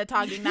Carolina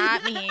talking,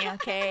 not me,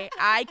 okay?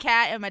 I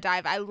am a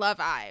dive. I love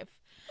Ive.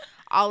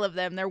 All of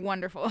them. They're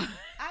wonderful.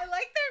 I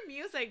like their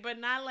music, but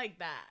not like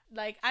that.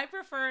 Like, I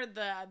prefer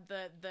the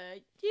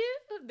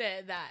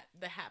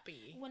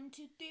happy. 1,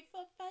 2, 3,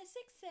 4, 5, 6,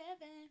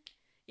 7.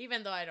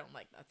 Even though I don't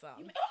like that song.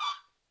 You may-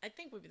 I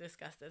think we've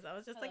discussed this. I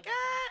was just I like, love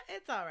that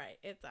it's all right.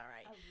 It's all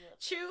right. I love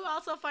Chu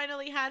also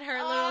finally had her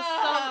little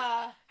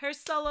her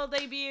solo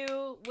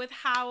debut with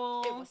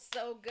Howl. It was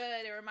so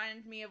good. It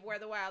reminded me of Where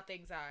the Wild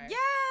Things Are.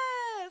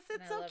 Yes,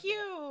 And it's I so loved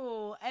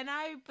cute. And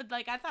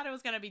I thought it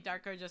was gonna be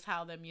darker, just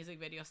how the music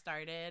video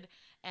started,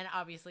 and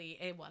obviously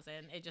it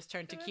wasn't. It just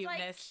turned to It was cuteness.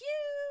 like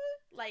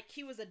cute. Like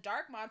he was a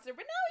dark monster,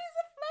 but no, he's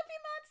a fluffy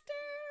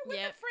monster with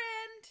Yep. a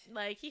friend.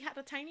 Like, he had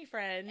a tiny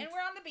friend. And we're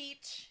on the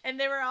beach. And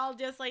they were all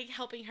just like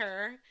helping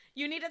her.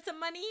 You needed some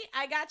money?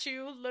 I got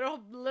you. Little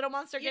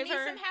monster You gave need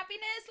her. some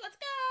happiness? Let's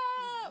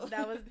go.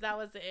 that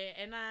was it.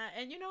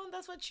 And you know,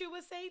 that's what Chu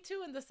would say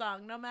too in the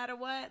song. No matter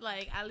what,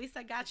 like, at least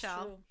I got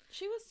y'all. True.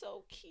 She was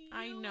so cute.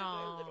 I with know.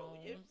 her little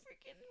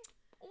freaking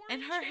orange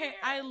And her hair,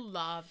 I hair.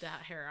 love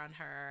that hair on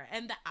her.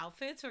 And the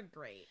outfits are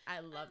great. I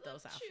love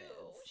those Chu.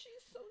 outfits.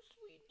 She's so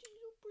sweet. She's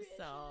so precious.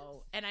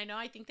 So, and I know,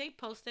 I think they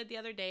posted the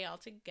other day all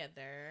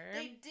together.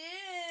 They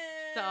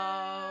did.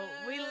 So,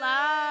 we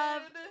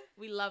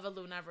love a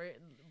Luna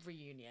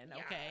reunion,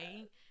 Yeah.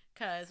 okay?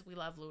 Because we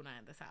love Luna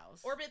in this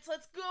house. Orbits,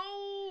 let's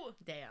go.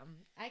 Damn,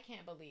 I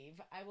can't believe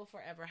I will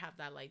forever have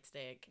that light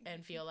stick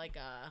and feel like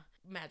a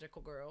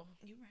magical girl.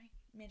 You're right.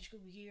 Magical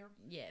year.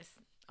 Yes,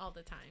 all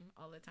the time.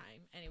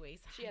 Anyways,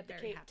 She I'm had the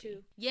very cape, happy.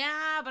 too.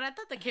 Yeah, but I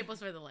thought the cape was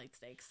for the light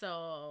stick.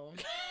 So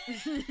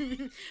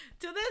to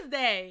this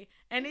day,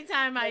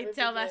 anytime I Never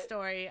tell that forget.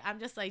 story, I'm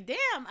just like,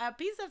 damn, a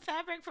piece of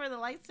fabric for the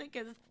light stick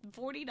is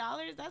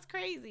 $40. That's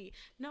crazy.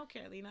 No,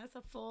 Carolina, it's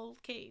a full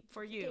cape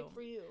for you. Cape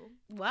for you.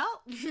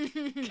 Well,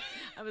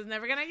 I was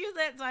never gonna use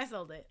it, so I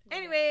sold it.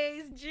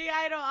 Anyways, G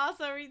Idol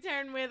also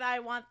returned with "I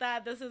Want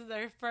That." This is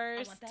their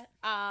first Want That.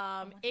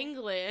 Want That.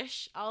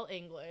 English, all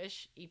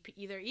English, EP,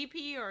 either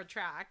EP or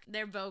track.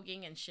 They're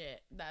voguing and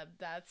shit.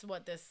 That's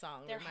what this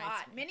song They're reminds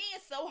hot. me. Minnie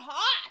is so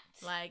hot.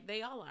 Like,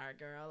 they all are,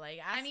 girl. Like,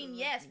 I mean, absolutely,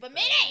 yes, but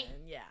girl. Minnie!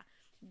 Yeah,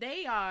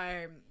 they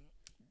are.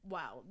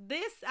 Wow,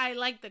 this, I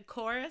like the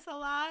chorus a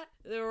lot.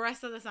 The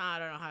rest of the song, I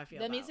don't know how I feel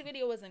The about. music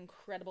video was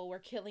incredible. We're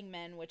killing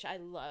men, which I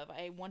love.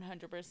 I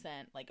 100%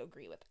 like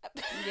agree with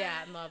that.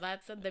 Yeah, no,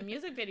 that's the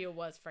music video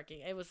was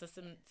freaking. It was the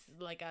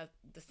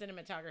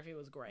cinematography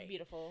was great,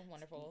 Beautiful,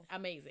 wonderful.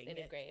 amazing. They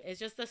did great. It's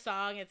just the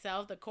song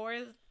itself, the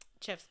chorus,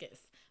 chef's kiss.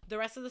 The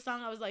rest of the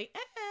song, I was like,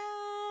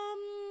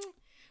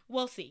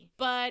 We'll see.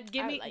 But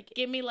give I me like it.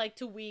 give me like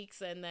 2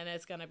 weeks and then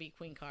it's gonna be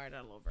Queen Card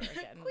all over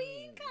again.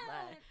 Queen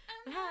card.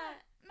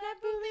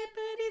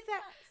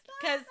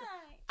 Because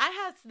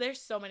there's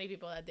so many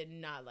people that did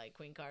not like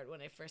Queen Card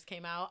when it first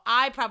came out.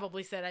 I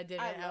probably said I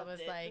didn't. I was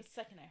it like, the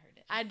second I heard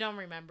it. I don't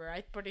remember.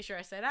 I'm pretty sure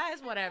I said,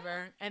 it's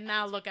whatever. And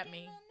now look at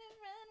me.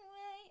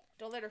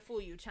 Don't let her fool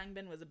you.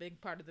 Changbin was a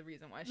big part of the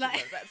reason why she Like-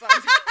 loves that song.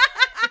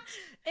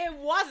 It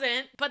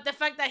wasn't, but the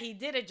fact that he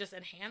did it just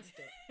enhanced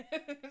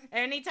it.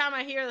 Anytime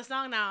I hear the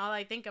song now, all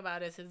I think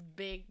about is his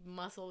big,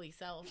 muscly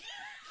self.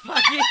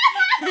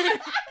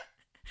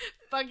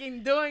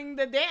 Fucking doing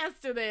the dance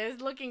to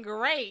this, looking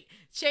great,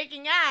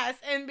 shaking ass,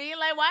 and being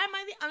like, why am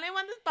I the only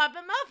one that's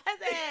popping my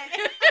pussy?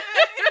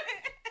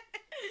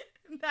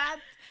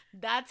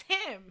 That's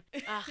him.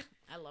 Ugh,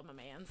 I love my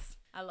mans.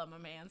 I love my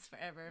mans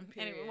forever.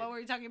 Period. Anyway, what were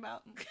we talking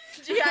about?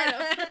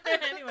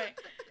 Anyway,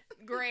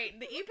 great.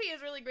 The EP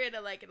is really great. I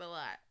like it a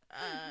lot.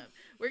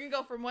 We're gonna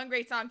go from one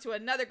great song to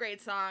another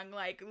great song.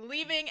 Like,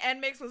 leaving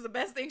NMIXX was the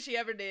best thing she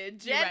ever did.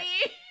 Jenny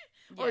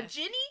Right. or Yes.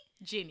 Ginny?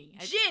 Ginny.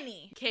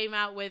 Ginny. Came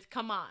out with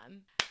Come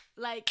On.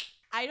 Like,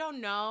 I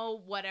don't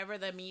know whatever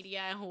the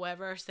media and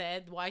whoever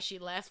said why she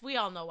left. We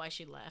all know why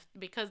she left.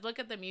 Because look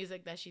at the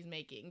music that she's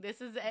making. This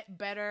is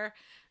better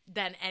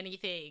than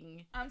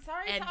anything. I'm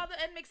sorry And- to all the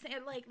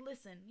NMIXX. Like,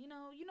 listen, you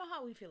know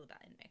how we feel about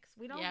NMIXX.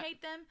 We don't Yep.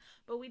 hate them,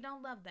 but we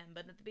don't love them.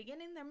 But at the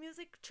beginning, their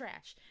music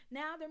trash.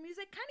 Now their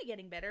music kind of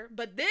getting better.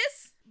 But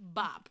this,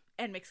 Bop.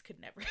 NMIXX could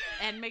never.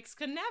 NMIXX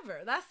could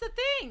never. That's the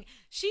thing.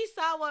 She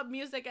saw what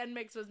music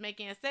NMIXX was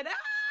making and said,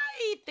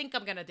 I think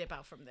I'm gonna dip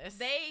out from this.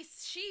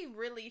 She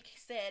really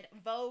said,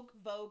 Vogue,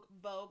 Vogue,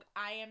 Vogue.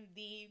 I am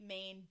the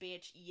main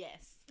bitch.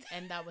 Yes.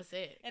 And that was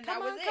it. And come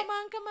that on, was it. come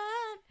on, come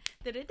on.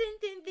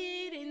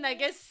 Da-da-din-din-din-din.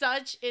 Like, it's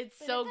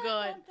so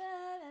good.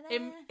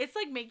 It's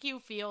like make you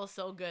feel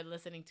so good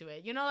listening to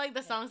it. You know, like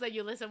the songs that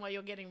you listen while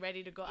you're getting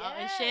ready to go out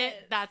and shit.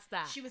 Yes. That's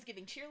that. She was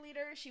giving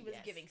cheerleader. She was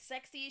Yes. giving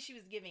sexy. She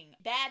was giving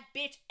bad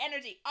bitch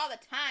energy all the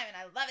time, and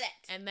I love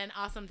it. And then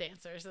awesome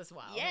dancers as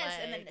well. Yes,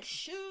 and then Like, the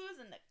shoes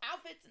and the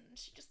outfits, and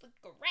she just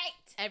looked great.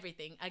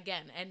 everything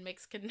again. And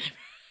mix could never.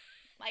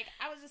 Like,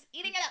 I was just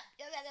eating it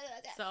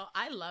up. So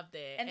I loved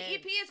it. and the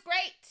EP is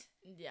great.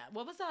 Yeah.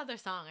 What was the other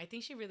song? I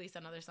think she released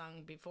another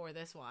song before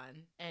this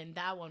one, and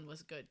that one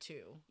was good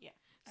too. Yeah.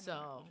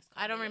 So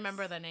I don't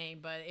remember the name,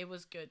 but it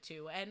was good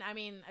too. And I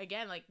mean,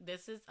 again, like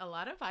this is a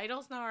lot of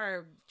idols now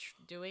are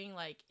doing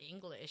like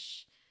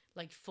English,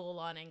 like full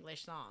on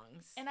English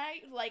songs. And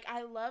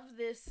I love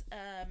this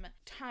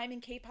time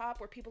in K-pop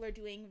where people are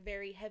doing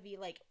very heavy,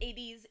 like,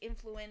 80s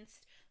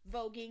influenced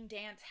voguing,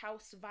 dance,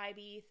 house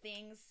vibey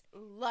things.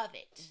 Love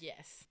it.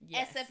 Yes.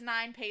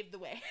 SF9 paved the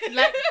way.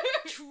 Like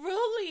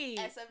truly,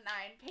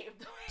 SF9 paved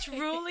the way.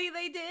 truly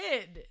they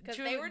did. Because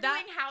Truly, they were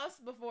that- doing house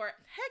before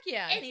heck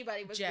yeah.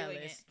 anybody was doing it.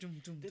 Jealous.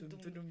 Dum, dum, dum,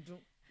 dum, dum, dum.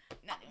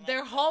 Nothing like Their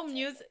that. whole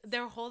music,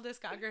 their whole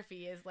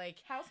discography is like,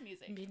 House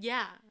music.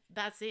 yeah,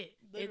 that's it.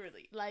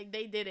 Literally. Like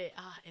they did it.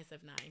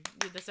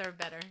 SF9, you deserve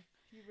better.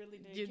 You really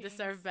did. You Kings.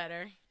 deserve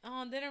better.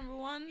 Oh, didn't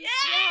Ruan? Yes!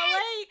 Yeah,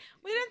 wait.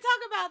 We didn't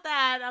talk about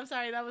that. I'm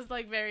sorry. That was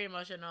like very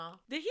emotional.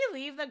 Did he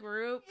leave the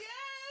group? Yes!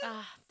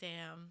 Ah,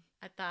 damn.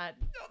 I thought.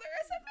 No,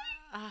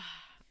 they're SF9.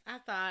 I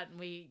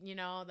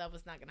thought that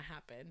was not gonna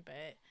happen.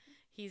 But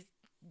he's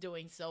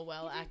doing so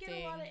well He did acting.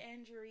 get a lot of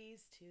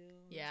injuries too.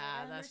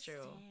 Yeah, which I that's true.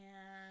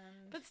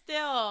 understand. But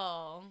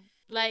still,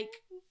 like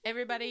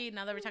everybody.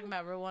 Now that we're talking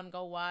about Ruan,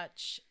 go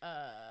watch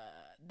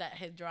that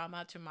his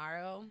drama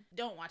tomorrow.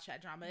 Don't watch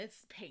that drama.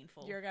 It's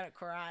painful. You're gonna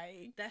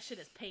cry. That shit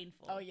is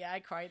painful. Oh yeah, I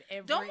cried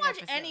every. Don't watch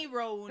episode. any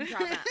Rowan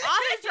drama. All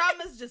his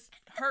dramas just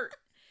hurt.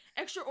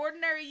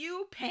 Extraordinary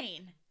You,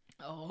 pain.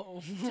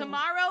 Oh.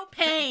 Tomorrow,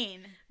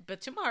 pain. But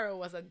tomorrow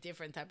was a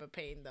different type of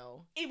pain,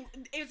 though.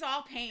 It's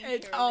all pain.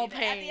 It's Carolina. all At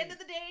pain. the end of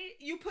the day,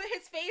 you put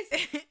his face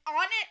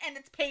on it, and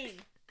it's pain.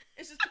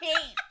 It's just pain.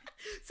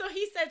 So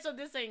he said, so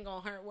this ain't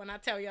gonna hurt when I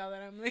tell y'all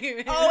that I'm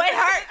leaving. Oh, it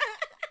hurt.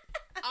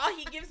 All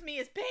he gives me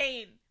is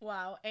pain.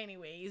 Wow.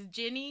 Anyways,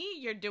 Ginny,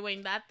 you're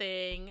doing that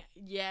thing.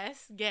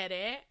 Yes, get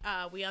it.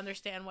 We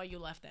understand why you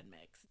left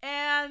NMIXX.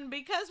 And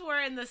because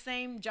we're in the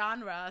same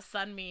genre,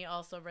 Sunmi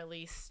also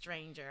released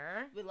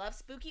Stranger. We love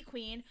Spooky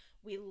Queen.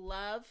 We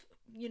love,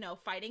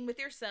 fighting with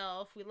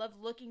yourself. We love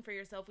looking for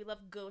yourself. We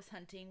love ghost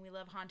hunting. We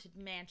love Haunted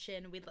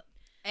Mansion. We love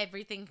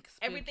Everything spooky.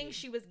 everything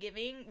she was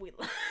giving. We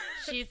love.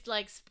 She's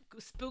like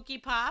spooky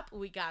pop.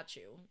 We got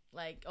you.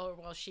 Like,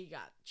 she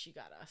got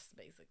us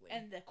basically.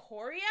 And the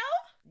choreo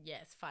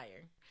yes,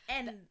 fire.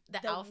 and The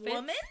the outfits?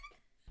 woman.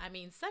 I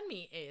mean,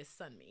 Sunmi is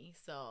Sunmi,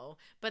 so,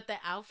 but the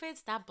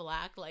outfits, that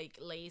black, like,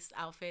 lace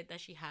outfit that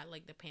she had,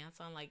 like, the pants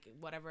on, like,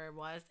 whatever it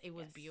was Yes.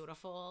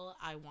 beautiful.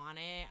 I want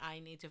it. I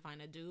need to find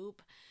a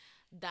dupe.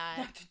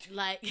 That,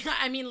 like,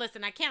 I mean,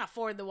 listen, I can't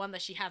afford the one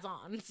that she has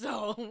on,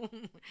 so,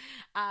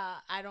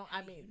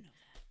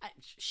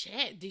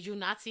 shit, did you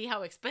not see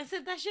how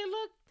expensive that shit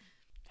looked?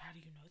 How do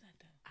you know that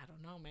though? I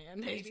don't know, man.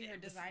 Maybe her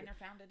designer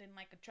found it in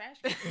like a trash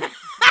can.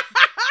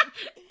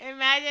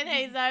 Imagine,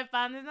 hey, so I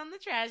found this on the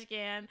trash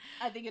can.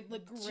 I think it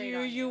looked great.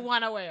 Do on you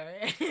want to wear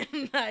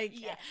it? Like,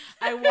 Yes.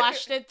 I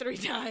washed it 3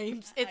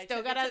 times. It's I still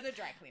took got it a. to the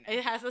dry cleaner.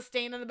 It has a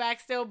stain on the back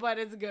still, but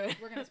it's good.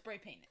 We're gonna spray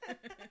paint it.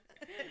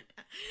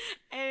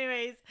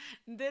 Anyways,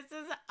 this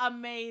is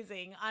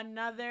amazing.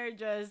 Another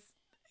just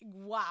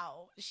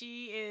wow.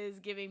 She is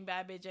giving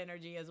bad bitch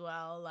energy as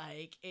well.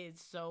 Like,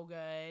 it's so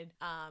good.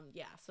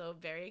 Yeah, so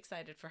very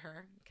excited for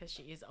her because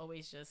she is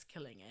always just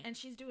killing it. And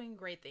she's doing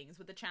great things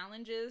with the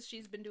challenges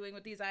she's been doing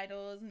with these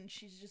idols, and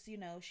she's just,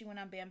 she went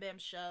on Bam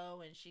Bam's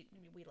show, and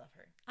we love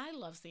her. I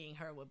love seeing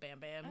her with Bam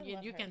Bam. I You,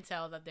 love you her. can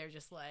tell that they're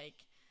just like,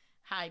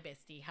 hi,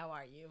 bestie, how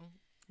are you?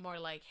 More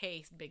like,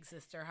 hey, big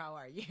sister, how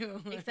are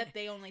you? Except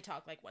they only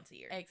talk like once a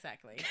year.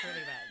 Exactly, pretty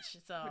much.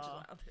 So, Which is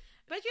wild.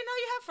 but you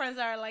have friends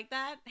that are like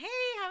that. Hey,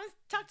 haven't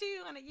talked to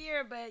you in a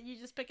year, but you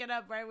just pick it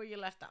up right where you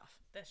left off.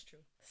 That's true.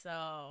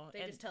 So They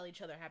just tell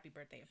each other happy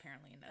birthday,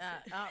 apparently, and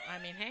that's it. oh,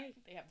 I mean, hey,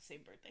 They have the same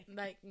birthday.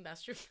 like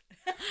that's true.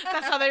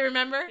 That's how they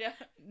remember. Yeah.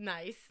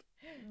 Nice.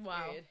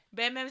 Wow. Period.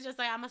 Bam Bam's just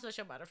like, I'm a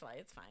social butterfly.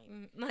 It's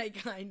fine.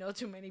 Like, I know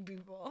too many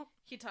people.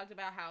 He talked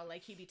about how,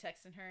 like, he be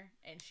texting her,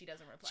 and she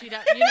doesn't reply. She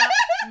does,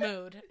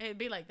 mood. It'd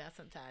be like that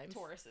sometimes.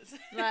 Tauruses.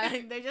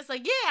 Like, they're just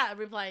like, yeah,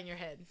 reply in your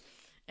head.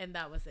 And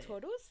that was it.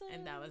 Tauruses.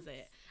 And that was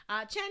it.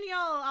 Chen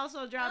Yol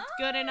also dropped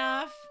Good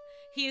Enough.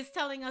 He is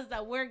telling us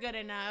that we're good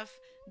enough,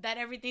 that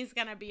everything's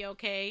gonna be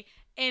okay.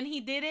 And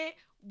he did it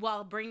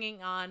while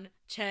bringing on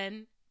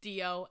Chen,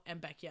 Dio,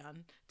 and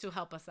Baekhyun to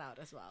help us out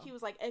as well. He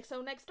was like,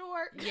 EXO next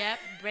door. Yep.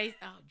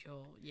 Oh,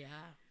 Joel. Yeah.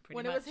 Pretty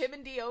When much. it was him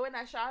and Dio in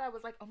that shot, I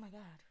was like, oh my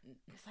god,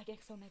 it's like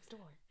EXO next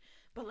door,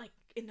 but like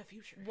in the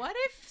future. What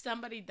if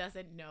somebody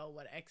doesn't know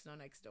what EXO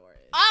Next Door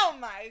is? Oh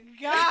my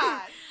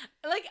god.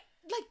 like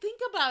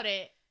think about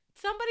it.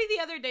 Somebody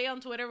the other day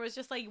on Twitter was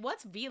just like,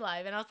 "What's V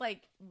Live?" And I was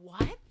like,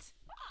 "What?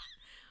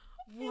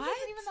 It wasn't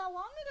even that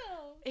long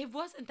ago. It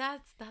wasn't.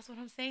 That's what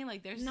I'm saying.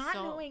 Like, there's Not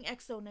so... knowing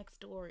EXO next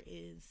door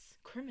is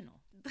criminal.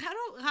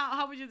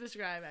 How would you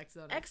describe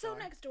EXO Next Door? EXO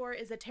next door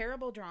is a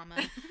terrible drama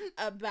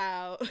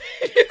about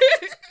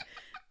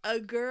a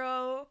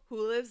girl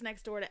who lives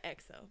next door to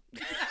EXO.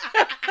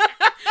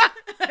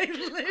 Like,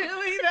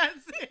 literally,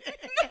 that's it.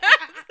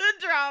 That's the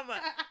drama.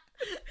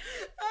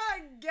 Oh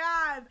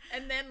God.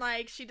 And then,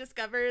 like, she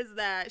discovers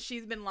that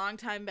she's been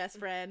longtime best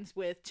friends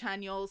with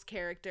Chanyeol's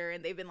character,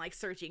 and they've been, like,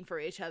 searching for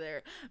each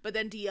other. But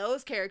then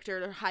Dio's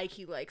character,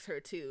 high-key, likes her,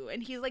 too.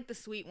 And he's, like, the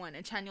sweet one,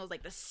 and Chanyeol's,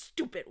 like, the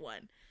stupid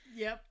one.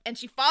 Yep. And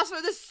she falls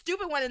for the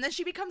stupid one, and then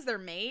she becomes their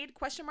maid,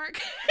 question mark.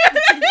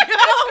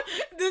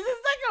 This is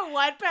like a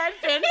Wattpad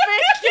fanfic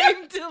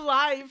came to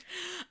life.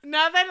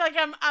 Now that, like,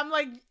 I'm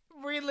like,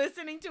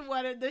 re-listening to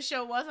what the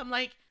show was, I'm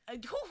like,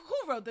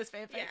 who wrote this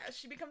fanfic? Yeah,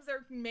 she becomes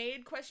their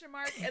maid, question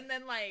mark, and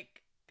then,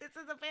 like, This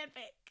is a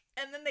fanfic.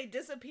 and then they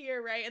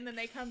disappear, right? And then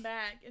they come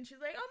back, and she's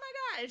like, oh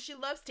my god. And she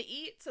loves to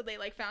eat, so they,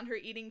 like, found her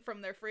eating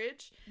from their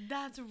fridge.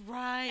 That's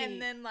right.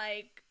 And then,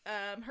 like,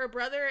 her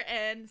brother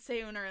and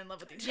Seun are in love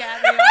with each other.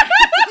 Yeah, they are.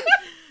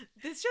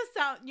 This just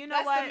sounds, you know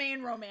That's what? the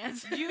main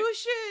romance. You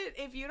should,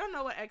 if you don't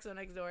know what EXO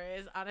Next Door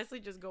is, honestly,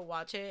 just go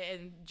watch it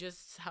and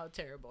just how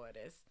terrible it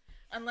is.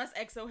 Unless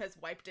EXO has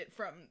wiped it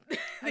from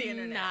the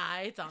internet. Nah,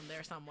 it's on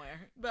there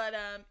somewhere. But,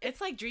 It's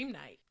like Dream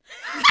Night.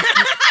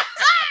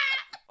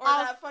 or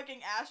that fucking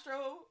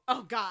Astro.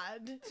 Oh,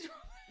 God.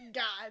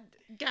 God.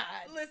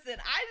 Listen,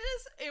 I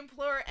just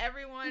implore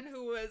everyone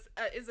who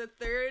is a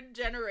third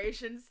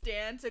generation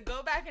stan to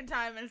go back in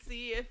time and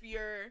see if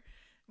your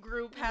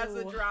group has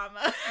a Ooh. drama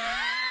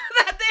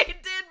that they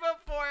did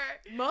before.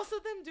 Most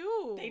of them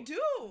do. They do.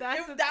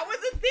 That's That was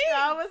a thing.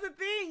 That was a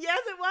thing. Yes,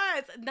 it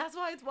was. That's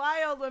why it's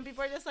wild when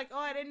people are just like, oh,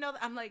 I didn't know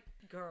that. I'm like,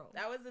 girl.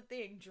 That was the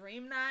thing.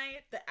 Dream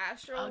Night, the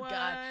Astro Oh, one.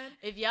 God.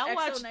 If y'all EXO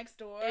watch Next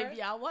Door. If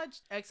y'all watch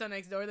EXO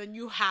Next Door, then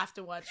you have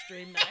to watch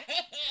Dream Night.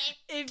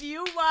 If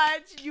you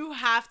watch, you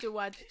have to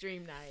watch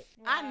Dream Night.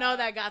 I know Wow.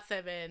 that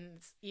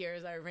GOT7's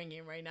ears are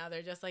ringing right now.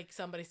 They're just like,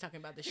 somebody's talking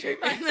about this shit.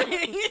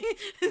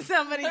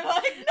 Somebody, They're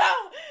like,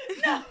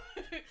 no.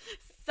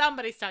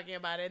 somebody's talking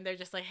about it, and they're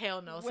just like,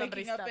 hell no.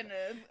 Somebody's Waking up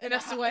in a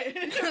sweat.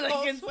 in Like, a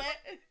cold in- sweat.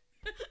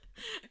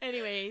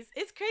 Anyways,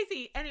 it's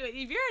crazy. Anyway,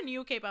 if you're a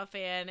new K-pop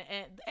fan,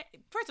 and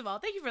first of all,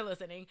 thank you for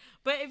listening.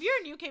 But if you're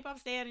a new K-pop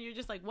fan and you're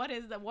just like, what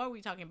is that? What are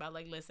we talking about?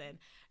 Like, listen,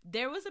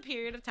 there was a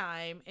period of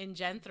time in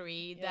Gen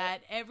 3 Yep. that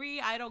every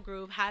idol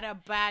group had a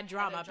bad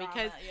drama,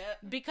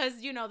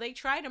 because you know, they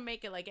try to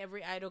make it like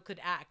every idol could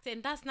act,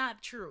 and that's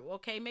not true.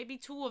 Okay, maybe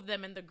 2 of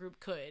them in the group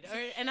could,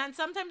 and then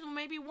sometimes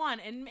maybe 1,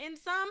 and in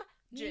some.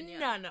 Jin Young.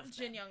 None of them.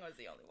 Jin Young was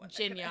the only one. that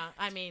Jin could Young. act.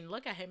 I mean,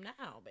 look at him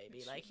now,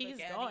 baby. Like, he's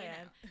Look at going. me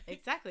now.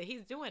 Exactly.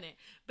 He's doing it.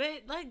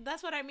 But, like,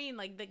 that's what I mean.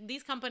 Like,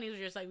 these companies are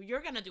just like,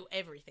 you're going to do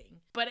everything.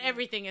 But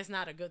everything is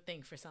not a good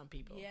thing for some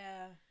people.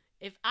 Yeah.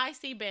 If I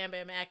see Bam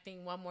Bam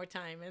acting one more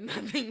time and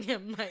nothing,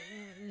 I'm like,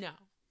 no.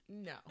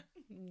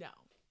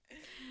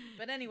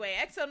 But anyway,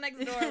 EXO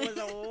Next Door was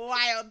a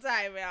wild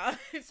time, y'all.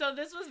 So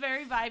this was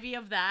very vibey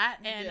of that,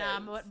 and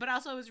Yes. but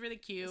also it was really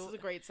cute. This is a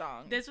great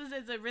song. It's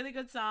a really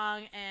good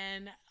song,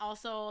 and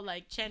also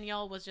like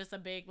Chenyol was just a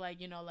big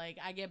like, you know, like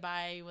I get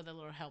by with a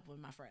little help with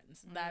my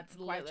friends. That's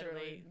quite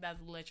literally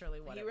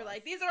what you it were was.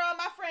 like, these are all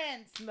my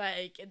friends.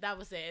 Like that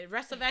was it.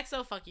 Rest of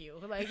EXO, fuck you.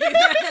 Like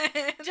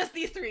Just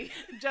these three.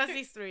 just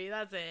these three.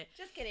 That's it.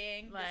 Just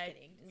kidding. Like, just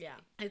kidding. yeah,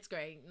 it's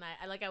great. And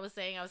I like I was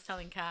saying, I was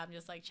telling Kat, I'm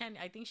just like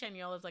I think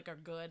Chenyol is like a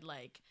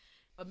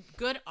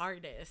good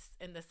artist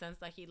in the sense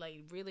that he like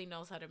really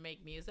knows how to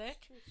make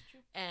music, It's true.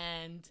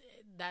 and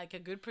like a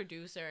good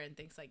producer and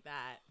things like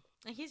that.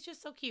 And he's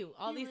just so cute.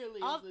 All He these really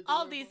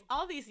is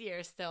all these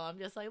years still. I'm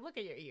just like, look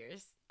at your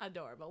ears.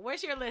 Adorable.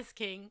 Where's your list,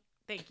 King?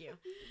 Thank you.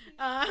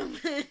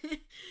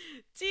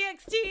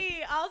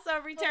 TXT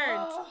also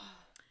returned. Oh.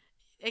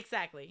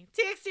 Exactly.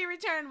 TXT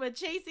returned with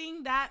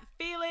Chasing That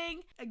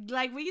Feeling.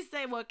 Like we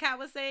say, what Kat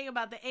was saying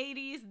about the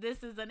 80s,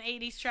 this is an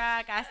 80s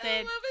track. I I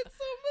said, love it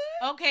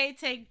so much.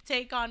 okay,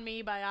 take On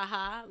Me by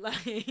AHA.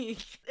 Like,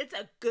 It's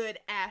a good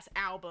ass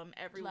album,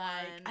 everyone.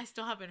 like, I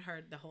still haven't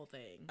heard the whole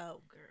thing.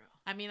 Oh, girl.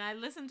 I mean, I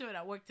listened to it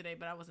at work today,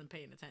 but I wasn't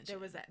paying attention.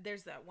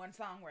 There's that one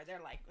song where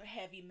they're like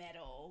heavy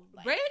metal.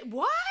 Like, Wait,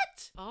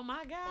 what? Oh my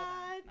hold God.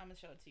 on. I'm gonna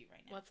show it to you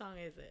right now. What song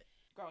is it?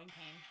 Growing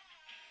Pain.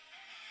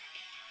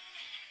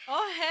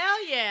 Oh,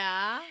 hell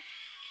yeah.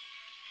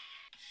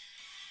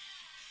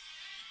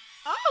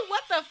 Oh,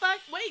 what the fuck?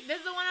 Wait, this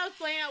is the one I was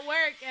playing at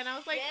work, and I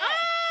was like, Yeah.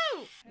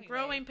 oh! Anyway.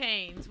 Growing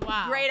Pains.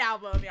 Wow. Great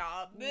album,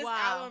 y'all. This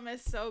Wow. album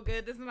is so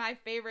good. This is my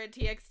favorite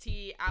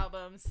TXT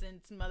album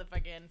since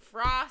motherfucking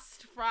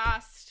Frost.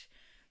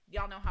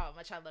 Y'all know how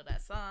much I love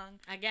that song.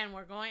 Again,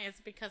 it's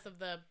because of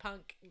the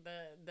punk,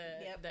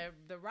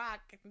 the rock,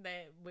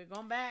 that we're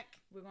going back.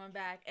 We're going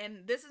back.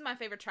 And this is my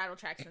favorite title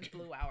track since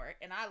Blue Hour.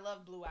 And I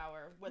love Blue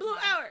Hour. with Blue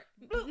my- Hour.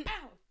 Blue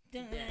Hour.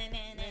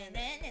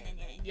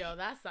 Yo,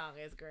 that song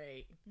is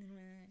great.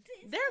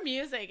 Their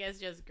music is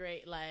just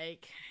great.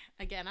 Like,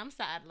 again, I'm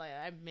sad. Like,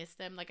 I miss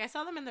them. Like, I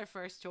saw them in their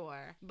first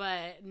tour,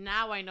 but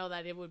now I know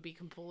that it would be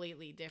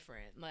completely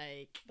different.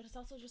 Like, But it's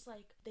also just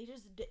like they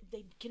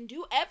can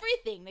do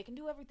everything. They can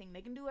do everything.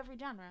 They can do every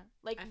genre.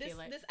 Like I this feel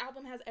it. this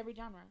album has every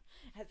genre.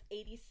 It has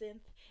 80s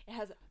synth. It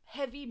has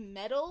heavy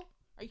metal.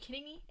 Are you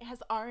kidding me? It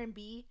has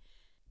R&B.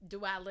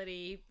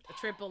 duality,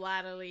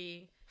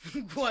 triplelatally,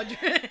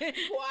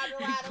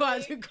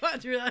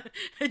 quadrilaterally.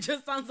 It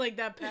just sounds like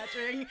that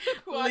Patrick.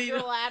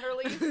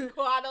 Quadrilaterally.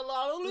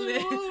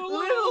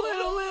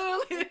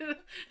 Little.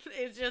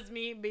 It's just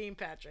me being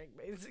Patrick,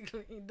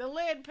 basically. The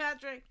lid,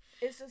 Patrick.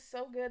 It's just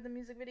so good. The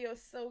music video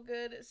is so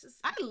good. It's just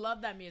I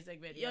love that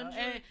music video. Young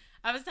And Jun-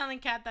 I was telling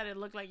Kat that it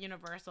looked like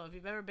Universal. If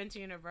you've ever been to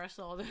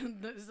Universal,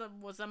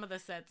 some of the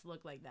sets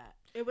look like that.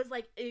 it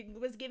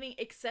was giving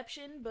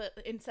Inception,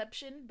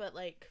 but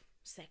like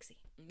sexy.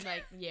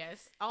 Like,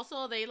 yes.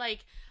 Also, they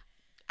like,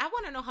 I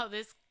want to know how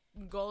this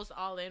goes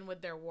all in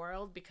with their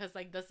world, because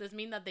like, does this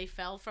mean that they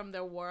fell from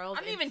their world?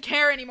 I don't even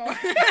care anymore.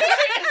 It's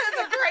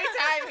a great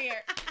time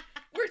here.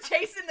 We're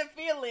chasing the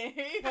feeling,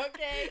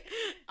 okay?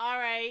 All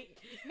right.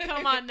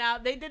 Come on now.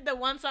 They did the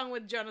one song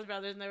with Jonas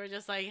Brothers and they were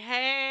just like,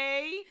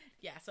 hey.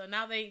 Yeah, so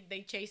now they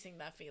chasing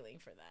that feeling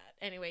for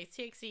that. Anyways,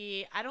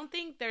 TXT, I don't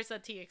think there's a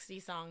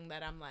TXT song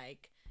that I'm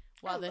like,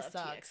 wow, this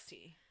love sucks.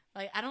 TXT.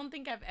 Like, I don't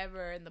think I've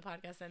ever in the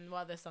podcast said,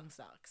 wow, this song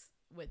sucks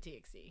with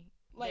TXT.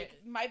 Like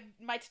my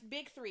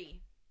big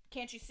three: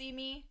 Can't You See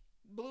Me,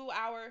 Blue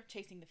Hour,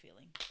 Chasing the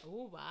Feeling.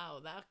 Oh, wow,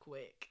 that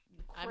quick.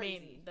 Crazy. I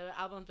mean, the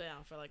album's been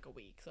out for like a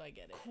week, so I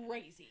get it.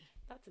 Crazy.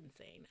 That's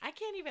insane. I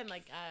can't even,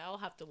 like, I'll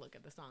have to look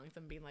at the songs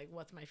and be like,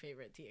 what's my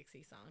favorite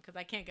TXT song? Because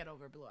I can't get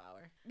over Blue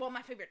Hour. Well,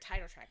 my favorite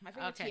title track, my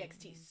favorite Okay.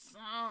 TXT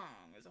song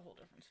is a whole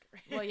different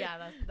story. Well, yeah,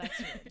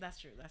 that's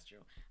true. That's true.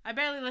 I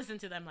barely listen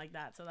to them like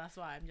that, so that's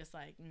why I'm just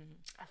like, I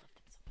love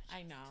them so much.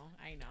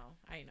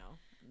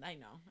 I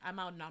know. I'm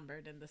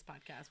outnumbered in this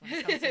podcast when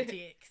it comes to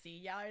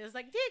TXT. Y'all are just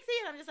like, TXT,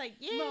 and I'm just like,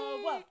 yeah.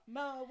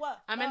 Moa.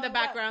 I'm in the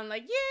background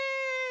like,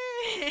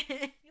 yeah.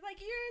 You're like,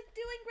 you're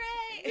doing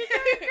great. You're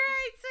doing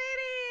great,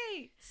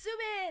 sweetie.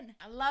 Subin.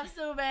 I love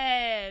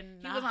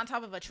Subin. He was on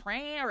top of a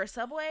train or a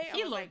subway. I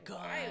He was looked like,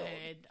 wild.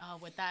 good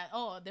with that.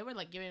 Oh, they were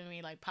like giving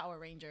me like Power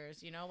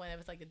Rangers, you know, when it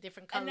was like the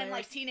different colors. And then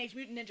like Teenage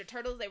Mutant Ninja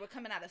Turtles, they were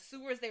coming out of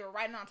sewers. They were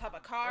riding on top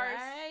of cars.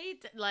 right?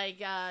 Like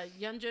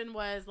Yeonjun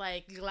was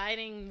like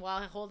gliding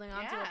while holding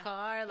onto Yeah. a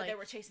car. But Like they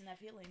were chasing that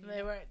feeling.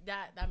 they were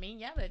that. I mean,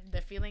 yeah,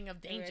 the feeling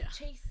of They danger. were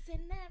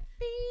chasing that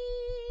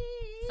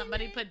feeling.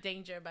 Somebody put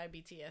Danger by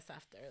BTS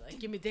after. Like,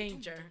 give me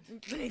danger.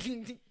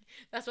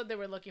 That's what they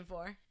were looking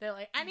for. They're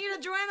like, I need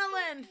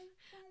adrenaline.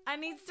 I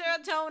need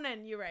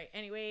serotonin. You're right.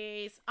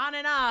 Anyways, on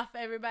and off,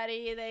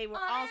 everybody. They were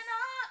On all. and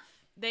off.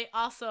 they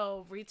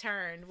also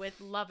returned with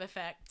Love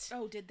Effect.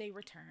 Oh, did they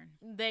return?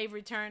 They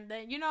returned.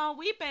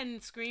 We've been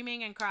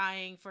screaming and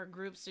crying for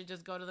groups to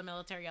just go to the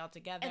military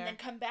altogether. And then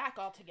come back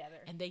all together.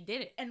 And they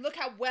did it. And look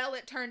how well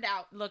it turned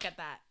out. Look at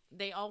that.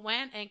 They all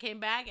went and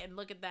came back, and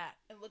look at that.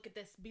 And look at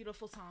this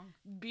beautiful song.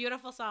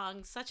 Beautiful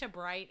song. Such a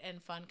bright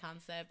and fun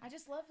concept. I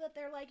just love that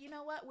they're like, you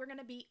know what? We're going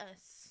to be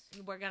us.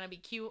 We're going to be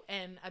cute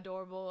and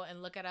adorable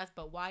and look at us.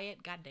 But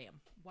Wyatt,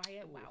 goddamn.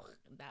 Wyatt, wow.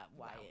 That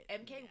Wyatt. Wow.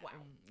 MK, yeah, wow.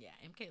 Yeah,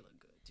 MK looked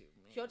good too.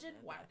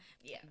 Hyojin, wow.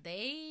 Yeah.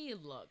 They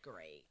look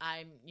great.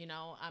 I'm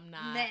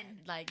not.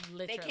 Men. Like,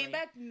 literally. They came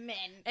back men.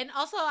 And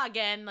also,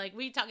 again, like,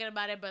 we talking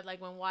about it, but,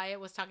 like, when Wyatt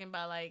was talking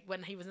about, like,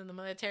 when he was in the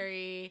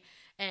military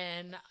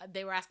and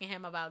they were asking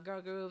him about girl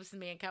groups,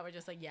 and me and Kat were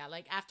just like, yeah,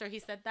 like, after he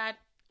said that,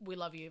 we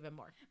love you even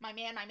more. My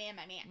man.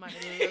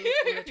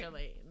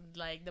 Literally.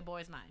 Like, the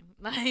boy's mine.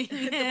 Like,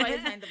 the boy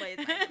is mine.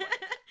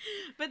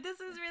 But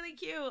this is really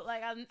cute.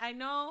 Like, I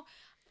know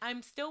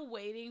I'm still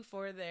waiting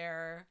for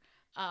their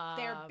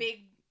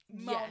big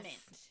moment.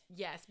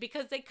 Yes,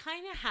 because they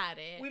kind of had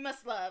it. We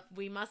must love.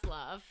 We must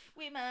love.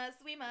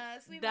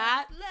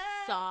 That must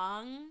love.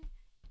 song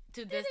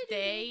to this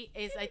day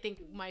is, I think,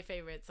 my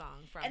favorite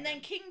song from And then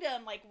them.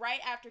 Kingdom, like right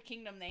after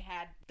Kingdom, they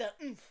had the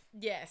oomph.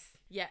 Yes.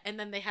 Yeah, and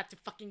then they had to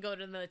fucking go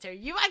to the military.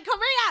 You and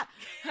Korea!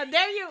 How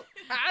dare you!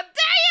 How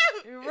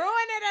dare you! You're ruining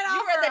it all.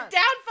 You were the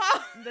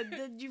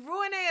downfall. You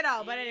ruining it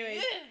all. But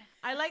anyways,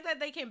 I like that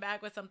they came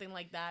back with something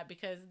like that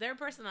because their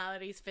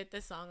personalities fit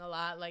this song a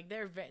lot. Like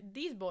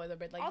these boys are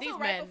like also, these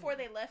right men. before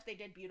they left, they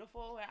did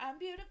Beautiful. I'm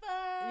beautiful.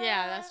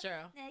 Yeah, that's true.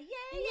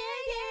 Yeah.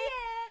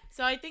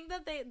 So I think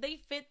that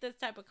they fit this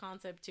type of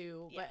concept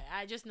too. Yeah. But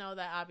I just know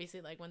that obviously,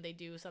 like when they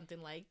do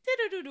something like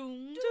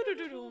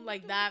do-do-do-doom,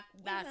 like that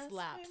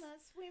slaps.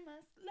 We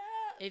must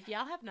love. If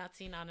y'all have not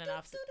seen On and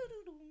Off,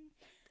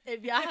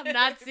 if y'all have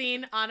not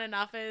seen On and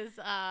Off's,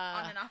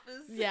 On and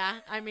Off's. yeah,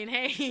 I mean,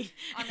 hey,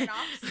 On and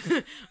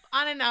Off's.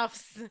 On and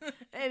Off's.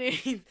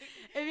 Anyways, if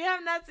you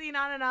have not seen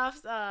On and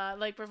Off's,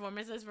 like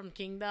performances from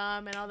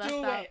Kingdom and all that Do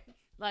stuff, it.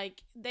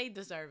 like they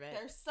deserve it.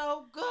 They're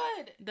so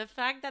good. The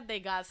fact that they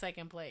got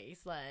second place,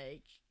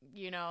 like,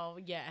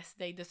 yes,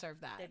 they deserve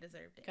that. They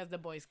deserved it. Because the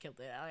boys killed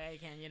it. I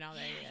can't,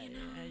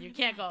 you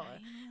can't go.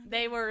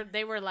 They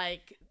were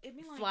like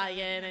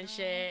flying and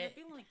shit. It'd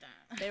be like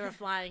that. They were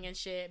flying and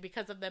shit.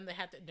 Because of them, they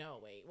had to. No,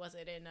 wait, was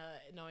it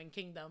in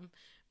Kingdom?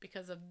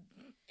 Because of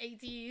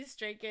ATEs,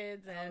 Stray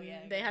Kids,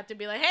 and they had to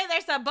be like, hey,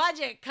 there's a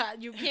budget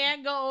cut. You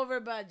can't go over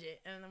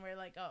budget. And then we're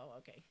like, oh,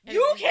 okay.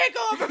 You can't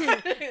go over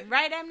budget.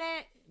 Right,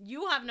 Mnet?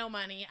 You have no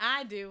money.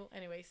 I do.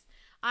 Anyways.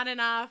 On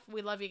and Off,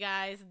 we love you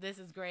guys. This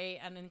is great,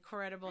 an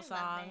incredible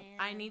song.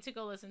 I need to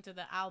go listen to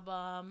the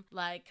album,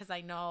 because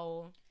I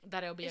know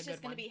that it'll be a good one.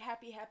 It's just gonna be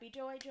happy, happy,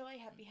 joy, joy,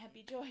 happy,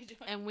 happy, joy,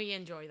 joy. And we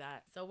enjoy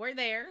that, so we're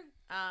there.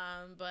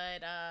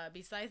 But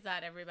besides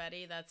that,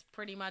 everybody, that's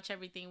pretty much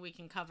everything we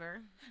can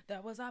cover.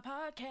 That was our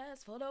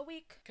podcast for the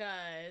week.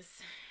 Cause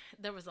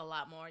there was a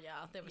lot more,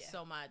 y'all. There was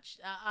so much.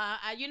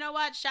 You know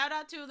what? Shout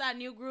out to that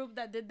new group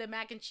that did the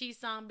mac and cheese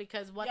song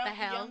because what the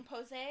hell? Young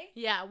Pose?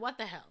 Yeah, what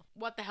the hell?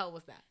 What the hell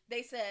was that?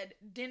 They said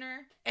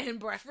dinner and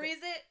breakfast.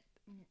 Freeze it.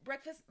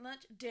 Breakfast,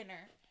 lunch,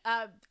 dinner.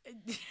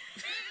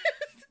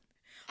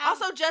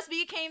 Also, Just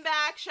Be came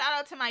back. Shout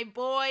out to my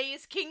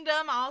boys.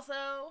 Kingdom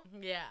also.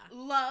 Yeah.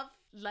 Love.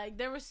 Like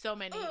there were so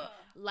many.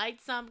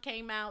 Lightsome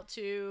came out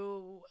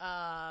too.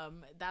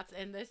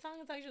 And this song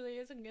is actually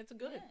it's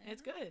good. Yeah.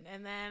 It's good.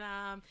 And then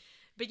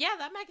but yeah,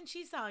 that mac and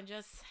cheese song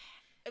just.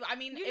 I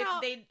mean, they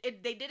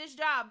did its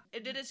job.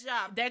 It did its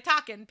job. They're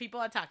talking. People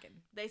are talking.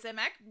 They said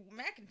mac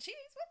and cheese.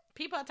 What?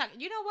 People are talking.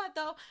 You know what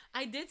though?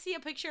 I did see a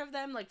picture of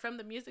them like from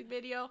the music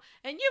video.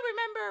 And you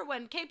remember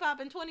when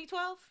K-pop in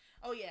 2012?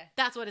 Oh yeah.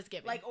 That's what it's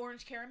giving. Like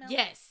orange caramel.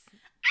 Yes.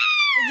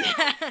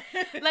 Yeah,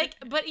 like,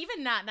 but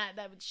even not that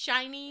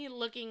shiny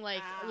looking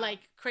like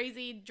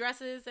crazy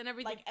dresses and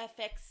everything. Like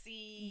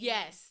FXC.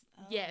 Yes,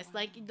 yes,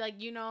 wow. like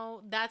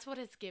that's what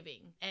it's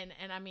giving. And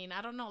I mean,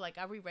 I don't know. Like,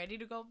 are we ready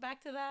to go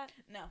back to that?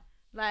 No.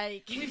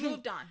 Like we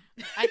moved on.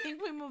 I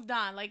think we moved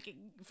on, like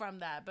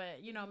from that.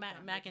 But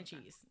mac and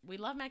cheese. We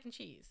love mac and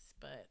cheese,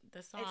 but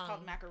the song it's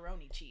called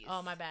macaroni cheese.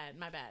 Oh my bad.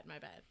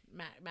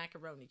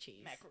 Macaroni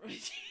cheese. Macaroni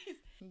cheese.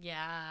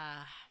 Yeah.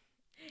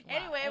 Wow.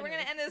 Anyway, we're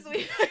going to end this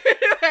week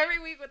every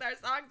week with our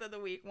songs of the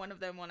week. One of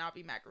them will not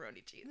be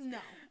macaroni cheese. No.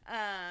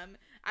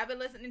 I've been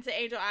listening to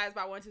Angel Eyes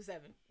by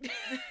 127.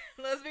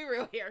 Let's be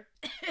real here.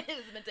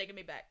 It's been taking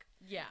me back.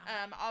 Yeah.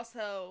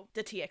 Also,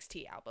 the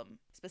TXT album,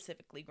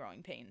 specifically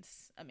Growing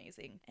Pains.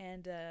 Amazing.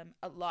 And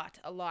a lot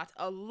of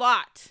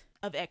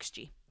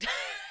XG.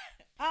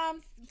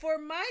 For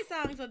my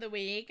songs of the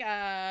week,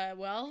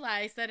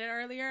 I said it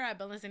earlier, I've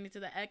been listening to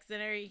the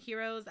Extraordinary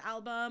Heroes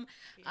album.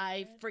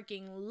 I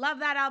freaking love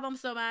that album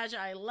so much.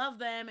 I love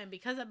them, and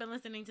because I've been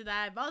listening to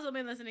that, I've also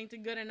been listening to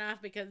Good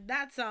Enough because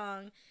that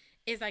song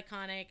is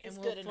iconic and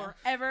will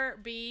forever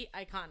be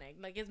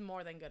iconic. Like, it's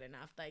more than good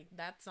enough. Like,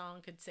 that song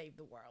could save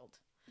the world.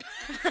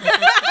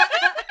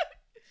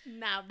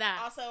 Now that.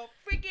 Also,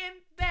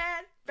 freaking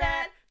bad,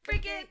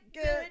 freaking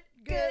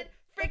good,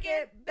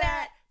 freaking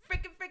bad,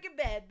 freaking freaking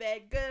bad,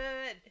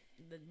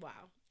 good.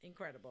 Wow,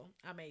 incredible,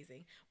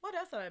 amazing. What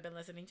else have I been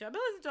listening to? I've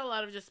been listening to a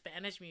lot of just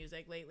Spanish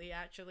music lately,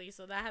 actually,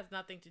 so that has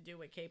nothing to do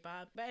with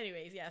K-pop. But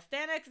anyways, yeah,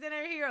 Stan X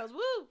Dinner Heroes,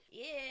 woo!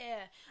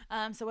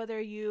 Yeah. So whether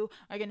you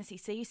are gonna see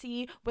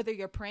Stacey, whether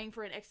you're praying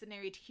for an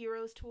Extraordinary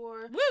Heroes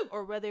tour, Woo!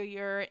 or whether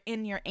you're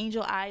in your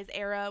Angel Eyes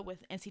era with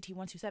NCT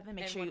 127,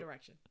 make And sure One you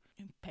Direction.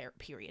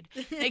 period.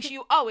 Make sure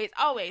you always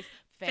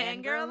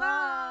Fangirl fangirl on.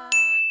 on.